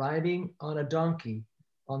 riding on a donkey,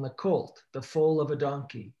 on the colt, the foal of a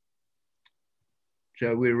donkey.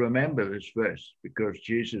 So we remember this verse because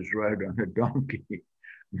Jesus rode on a donkey.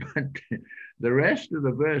 But the rest of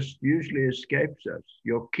the verse usually escapes us.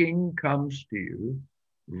 Your king comes to you,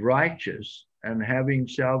 righteous and having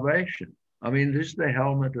salvation. I mean, this is the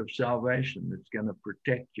helmet of salvation that's going to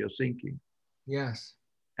protect your thinking. Yes.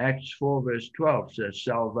 Acts 4 verse 12 says,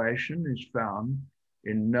 salvation is found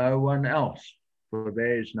in no one else, for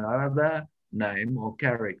there is no other name or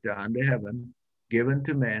character under heaven given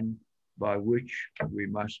to men by which we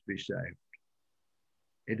must be saved.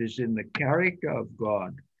 it is in the character of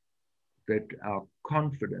God that our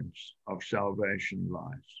confidence of salvation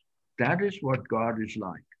lies. That is what God is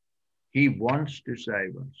like. He wants to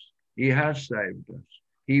save us. He has saved us.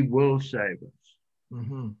 He will save us.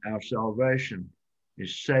 Mm-hmm. Our salvation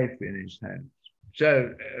is safe in his hands.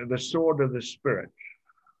 So the sword of the Spirit,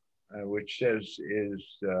 which says is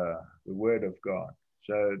the word of God.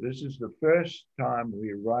 So this is the first time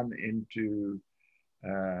we run into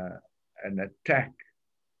an attack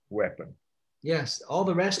weapon. Yes, all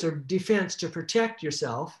the rest are defense to protect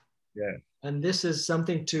yourself. Yeah. And this is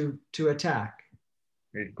something to attack.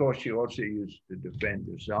 Of course, you also use to defend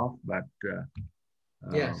yourself, but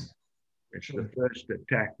Yes. it's the first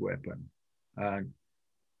attack weapon.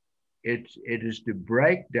 It is to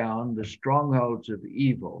break down the strongholds of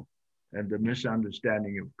evil and the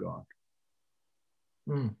misunderstanding of God.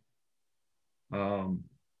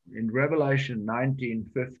 In Revelation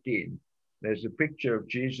 19:15, there's a picture of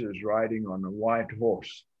Jesus riding on a white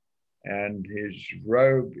horse, and his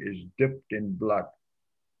robe is dipped in blood,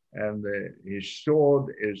 and his sword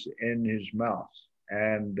is in his mouth.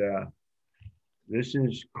 And this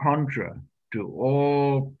is contra to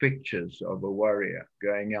all pictures of a warrior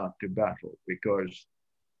going out to battle, because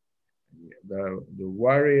the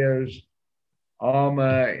warrior's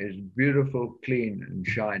armor is beautiful, clean, and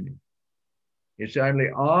shiny. It's only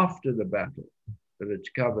after the battle that it's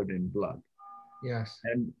covered in blood. Yes.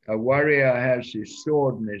 And a warrior has his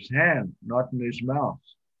sword in his hand, not in his mouth.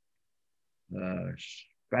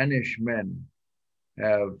 Spanish men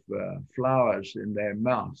have flowers in their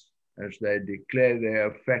mouth as they declare their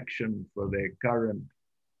affection for their current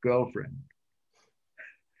girlfriend.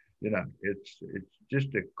 You know, it's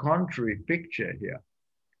just a contrary picture here.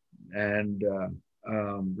 And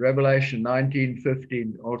Revelation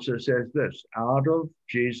 19:15 also says this: out of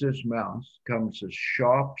Jesus' mouth comes a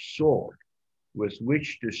sharp sword with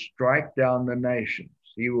which to strike down the nations.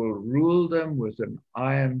 He will rule them with an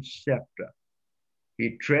iron scepter.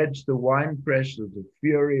 He treads the winepress of the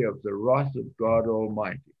fury of the wrath of God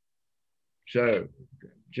Almighty. So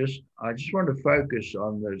I just want to focus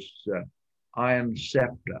on this iron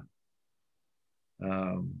scepter.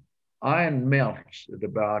 Iron melts at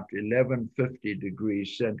about 1150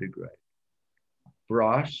 degrees centigrade.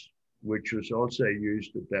 Brass, which was also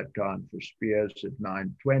used at that time for spears, at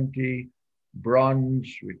 920. Bronze,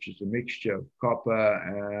 which is a mixture of copper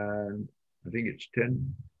and I think it's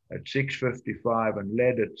tin, at 655, and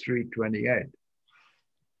lead at 328.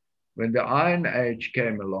 When the Iron Age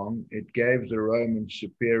came along, it gave the Romans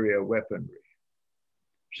superior weaponry.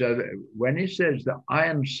 So when he says the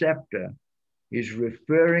iron scepter, he's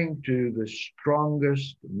referring to the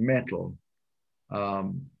strongest metal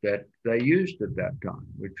that they used at that time,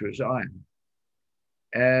 which was iron.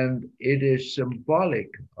 And it is symbolic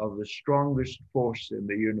of the strongest force in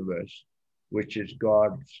the universe, which is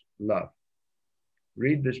God's love.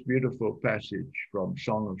 Read this beautiful passage from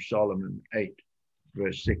Song of Solomon 8,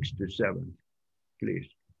 verse 6 to 7, please.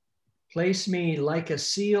 Place me like a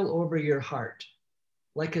seal over your heart,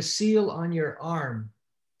 like a seal on your arm,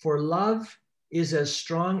 for love is as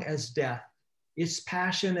strong as death, its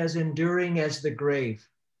passion as enduring as the grave.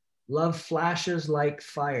 Love flashes like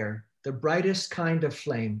fire, the brightest kind of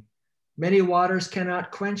flame. Many waters cannot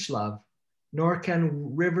quench love, nor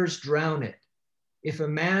can rivers drown it. If a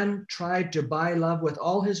man tried to buy love with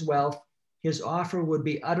all his wealth, his offer would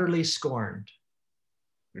be utterly scorned.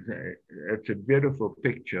 It's a beautiful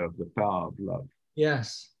picture of the power of love.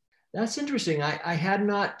 Yes, that's interesting. I had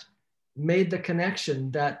not made the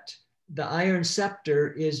connection that the iron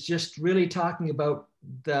scepter is just really talking about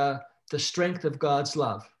the strength of God's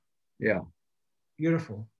love. Yeah.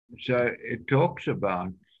 Beautiful. So it talks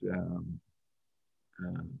about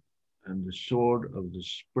and the sword of the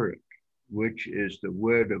Spirit, which is the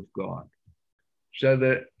word of God. So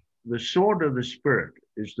the sword of the Spirit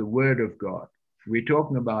is the word of God. We're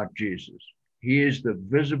talking about Jesus. He is the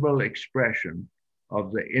visible expression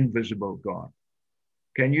of the invisible God.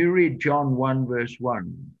 Can you read John 1, verse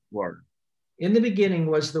 1, Warren? In the beginning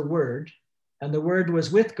was the Word, and the Word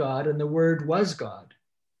was with God, and the Word was God.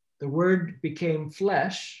 The Word became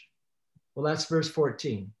flesh. Well, that's verse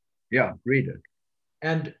 14. Yeah, read it.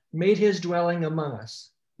 And made his dwelling among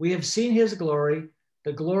us. We have seen his glory,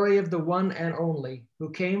 the glory of the one and only, who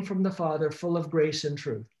came from the Father, full of grace and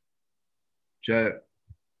truth. So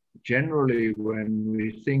generally, when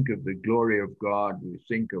we think of the glory of God, we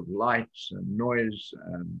think of lights and noise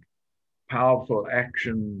and powerful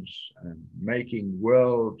actions and making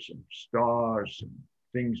worlds and stars and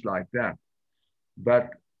things like that.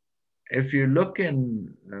 But if you look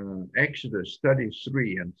in Exodus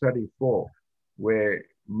 33 and 34, where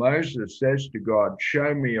Moses says to God,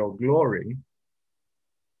 show me your glory,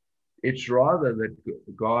 it's rather that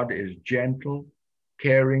God is gentle,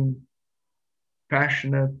 caring,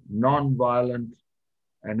 passionate, non-violent,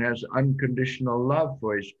 and has unconditional love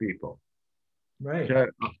for his people. Right. So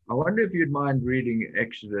I wonder if you'd mind reading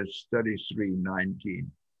Exodus 33:19.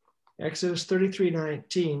 Exodus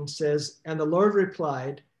 33:19 says, and the Lord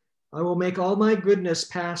replied, I will make all my goodness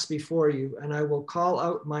pass before you, and I will call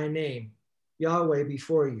out my name, Yahweh,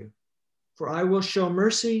 before you. For I will show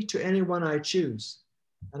mercy to anyone I choose,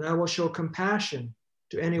 and I will show compassion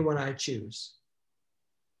to anyone I choose.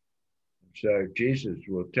 So Jesus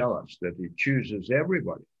will tell us that he chooses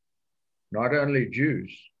everybody, not only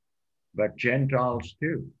Jews, but Gentiles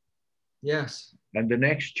too. Yes. And the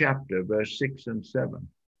next chapter, verse 6 and 7.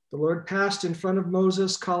 The Lord passed in front of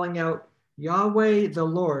Moses, calling out, Yahweh, the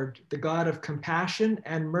Lord, the God of compassion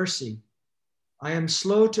and mercy. I am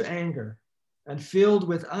slow to anger and filled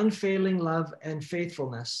with unfailing love and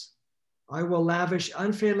faithfulness. I will lavish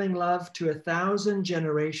unfailing love to 1,000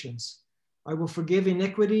 generations. I will forgive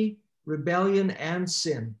iniquity, rebellion, and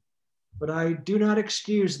sin, but I do not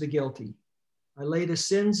excuse the guilty. I lay the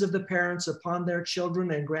sins of the parents upon their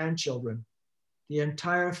children and grandchildren. The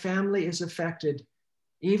entire family is affected,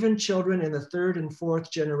 even children in the 3rd and 4th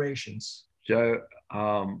generations. So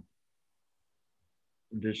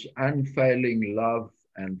this unfailing love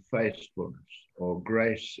and faithfulness, or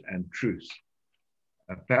grace and truth,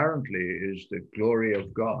 apparently is the glory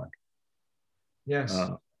of God. Yes.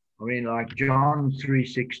 I mean, like John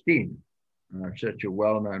 3:16, such a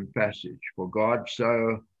well-known passage. For God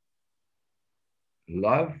so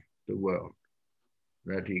loved the world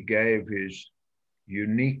that he gave his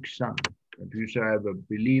unique Son, that whosoever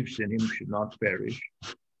believes in him should not perish,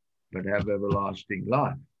 but have everlasting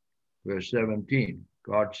life. Verse 17,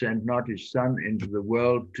 God sent not his Son into the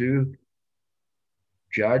world to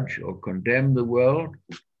judge or condemn the world,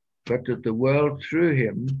 but that the world through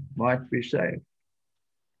him might be saved.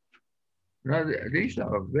 Now, these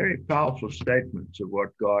are very powerful statements of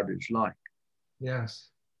what God is like. Yes.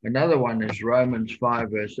 Another one is Romans 5,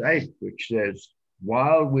 verse 8, which says,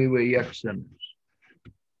 while we were yet sinners,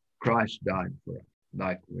 Christ died for us.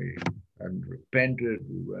 Like we hadn't repented,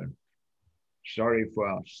 we weren't sorry for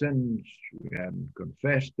our sins, we hadn't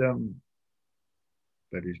confessed them,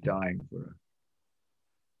 but he's dying for us.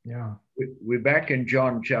 Yeah. We're back in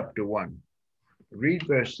John chapter 1. Read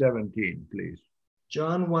verse 17, please.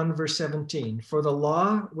 John 1, verse 17. For the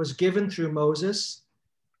law was given through Moses,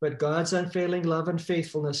 but God's unfailing love and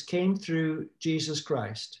faithfulness came through Jesus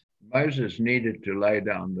Christ. Moses needed to lay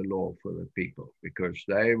down the law for the people because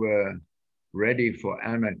they were ready for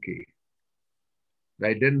anarchy.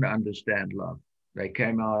 They didn't understand love. They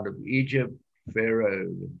came out of Egypt, Pharaoh,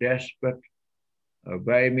 the despot,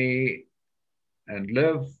 obey me and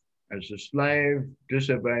live as a slave,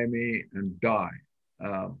 disobey me and die.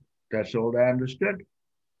 That's all they understood.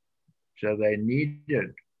 So they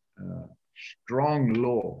needed strong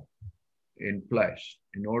law in place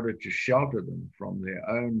in order to shelter them from their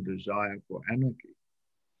own desire for anarchy.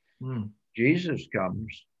 Jesus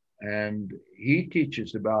comes and he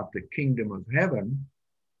teaches about the kingdom of heaven,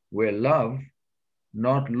 where love,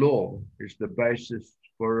 not law, is the basis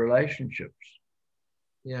for relationships.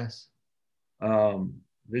 Yes.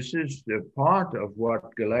 This is the part of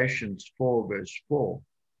what Galatians 4, verse 4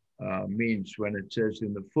 means when it says,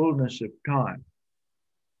 in the fullness of time,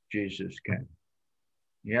 Jesus came.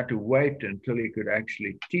 He had to wait until he could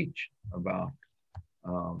actually teach about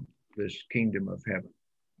this kingdom of heaven.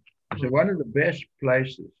 So one of the best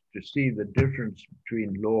places to see the difference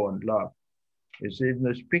between law and love is in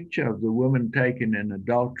this picture of the woman taken in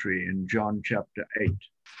adultery in John chapter 8.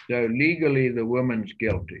 So legally, the woman's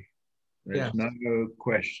guilty. There's no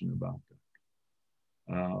question about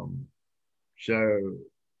that. So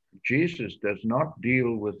Jesus does not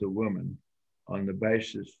deal with the woman on the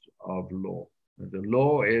basis of law. The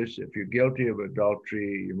law is, if you're guilty of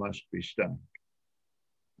adultery, you must be stoned.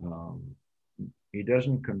 He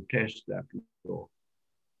doesn't contest that law.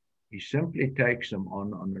 He simply takes them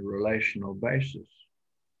on a relational basis.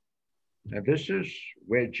 Now, this is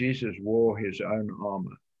where Jesus wore his own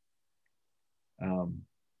armor.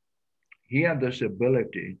 He had this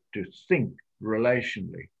ability to think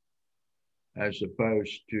relationally as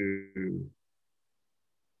opposed to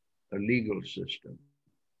a legal system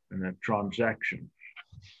and a transaction.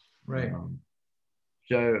 Right.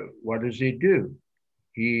 So what does he do?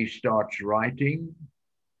 He starts writing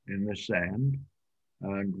in the sand,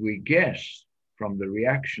 and we guess from the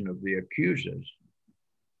reaction of the accusers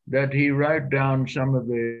that he wrote down some of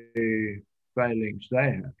the failings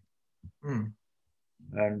they had.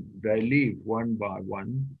 And they leave one by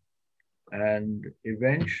one. And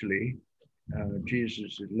eventually,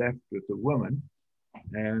 Jesus is left with the woman.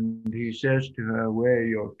 And he says to her, "Where are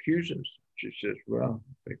your accusers?" She says, "Well,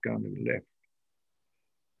 they kind of left."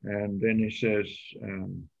 And then he says,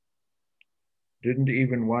 "Didn't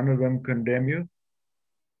even one of them condemn you?"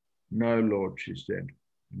 "No, Lord," she said.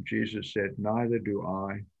 And Jesus said, "Neither do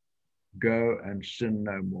I. Go and sin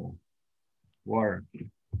no more." Warren,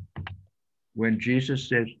 when Jesus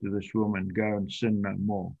says to this woman, "Go and sin no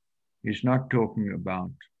more," he's not talking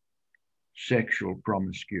about sexual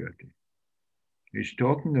promiscuity. He's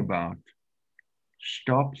talking about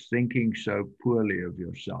stop thinking so poorly of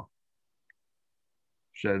yourself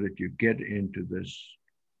so that you get into this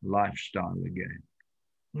lifestyle again.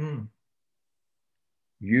 Mm.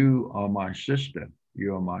 You are my sister.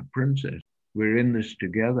 You are my princess. We're in this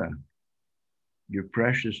together. You're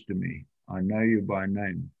precious to me. I know you by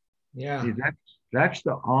name. Yeah. See, that's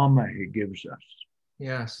the armor he gives us.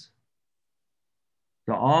 Yes.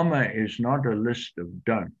 The armor is not a list of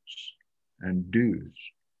don'ts and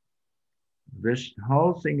do's. This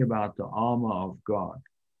whole thing about the armor of God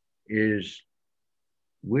is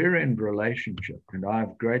we're in relationship, and I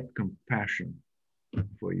have great compassion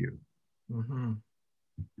for you. Mm-hmm.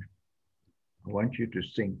 I want you to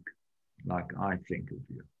think like I think of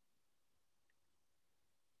you.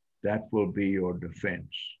 That will be your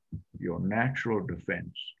defense, your natural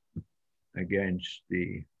defense against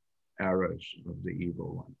the arrows of the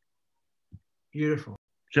evil one. Beautiful.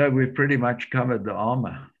 So we pretty much covered the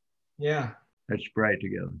armor. Yeah. Let's pray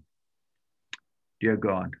together. Dear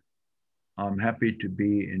God, I'm happy to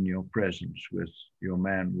be in your presence with your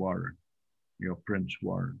man Warren, your Prince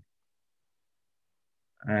Warren.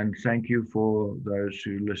 And thank you for those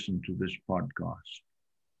who listen to this podcast.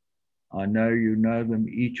 I know you know them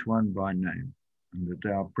each one by name, and that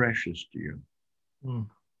they are precious to you,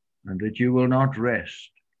 and that you will not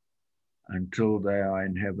rest until they are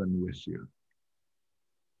in heaven with you.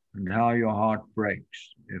 And how your heart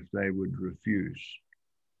breaks if they would refuse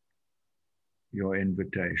your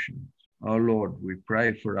invitation. Oh Lord, we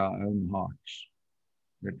pray for our own hearts,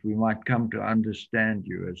 that we might come to understand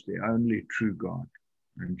you as the only true God,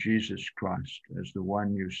 and Jesus Christ as the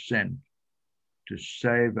one you sent to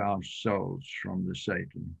save our souls from the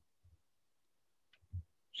Satan.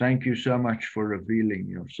 Thank you so much for revealing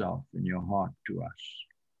yourself in your heart to us.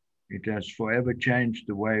 It has forever changed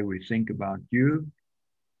the way we think about you,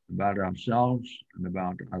 about ourselves, and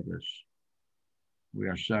about others. We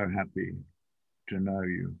are so happy to know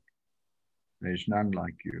you. There's none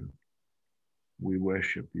like you. We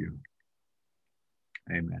worship you.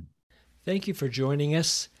 Amen. Thank you for joining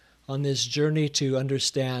us on this journey to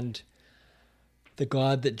understand the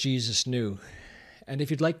God that Jesus knew. And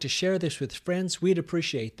if you'd like to share this with friends, we'd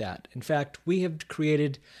appreciate that. In fact, we have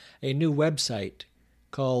created a new website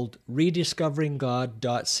called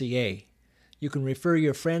rediscoveringgod.ca. You can refer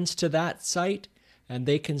your friends to that site, and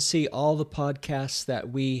they can see all the podcasts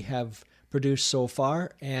that we have produced so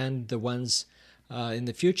far, and the ones in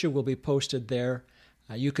the future will be posted there.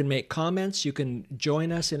 You can make comments. You can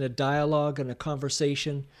join us in a dialogue and a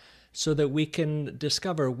conversation so that we can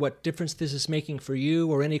discover what difference this is making for you,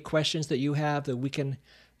 or any questions that you have that we can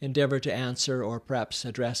endeavor to answer or perhaps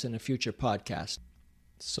address in a future podcast.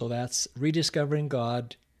 So that's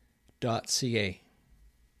rediscoveringgod.ca.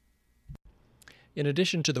 In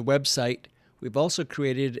addition to the website, we've also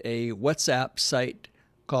created a WhatsApp site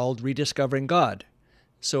called Rediscovering God.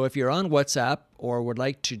 So if you're on WhatsApp or would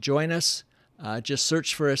like to join us, just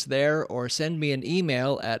search for us there, or send me an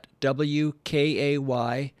email at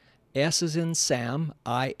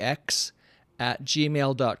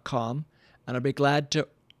wkaySamIX@gmail.com, and I'll be glad to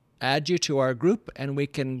add you to our group, and we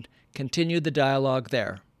can continue the dialogue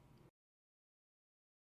there.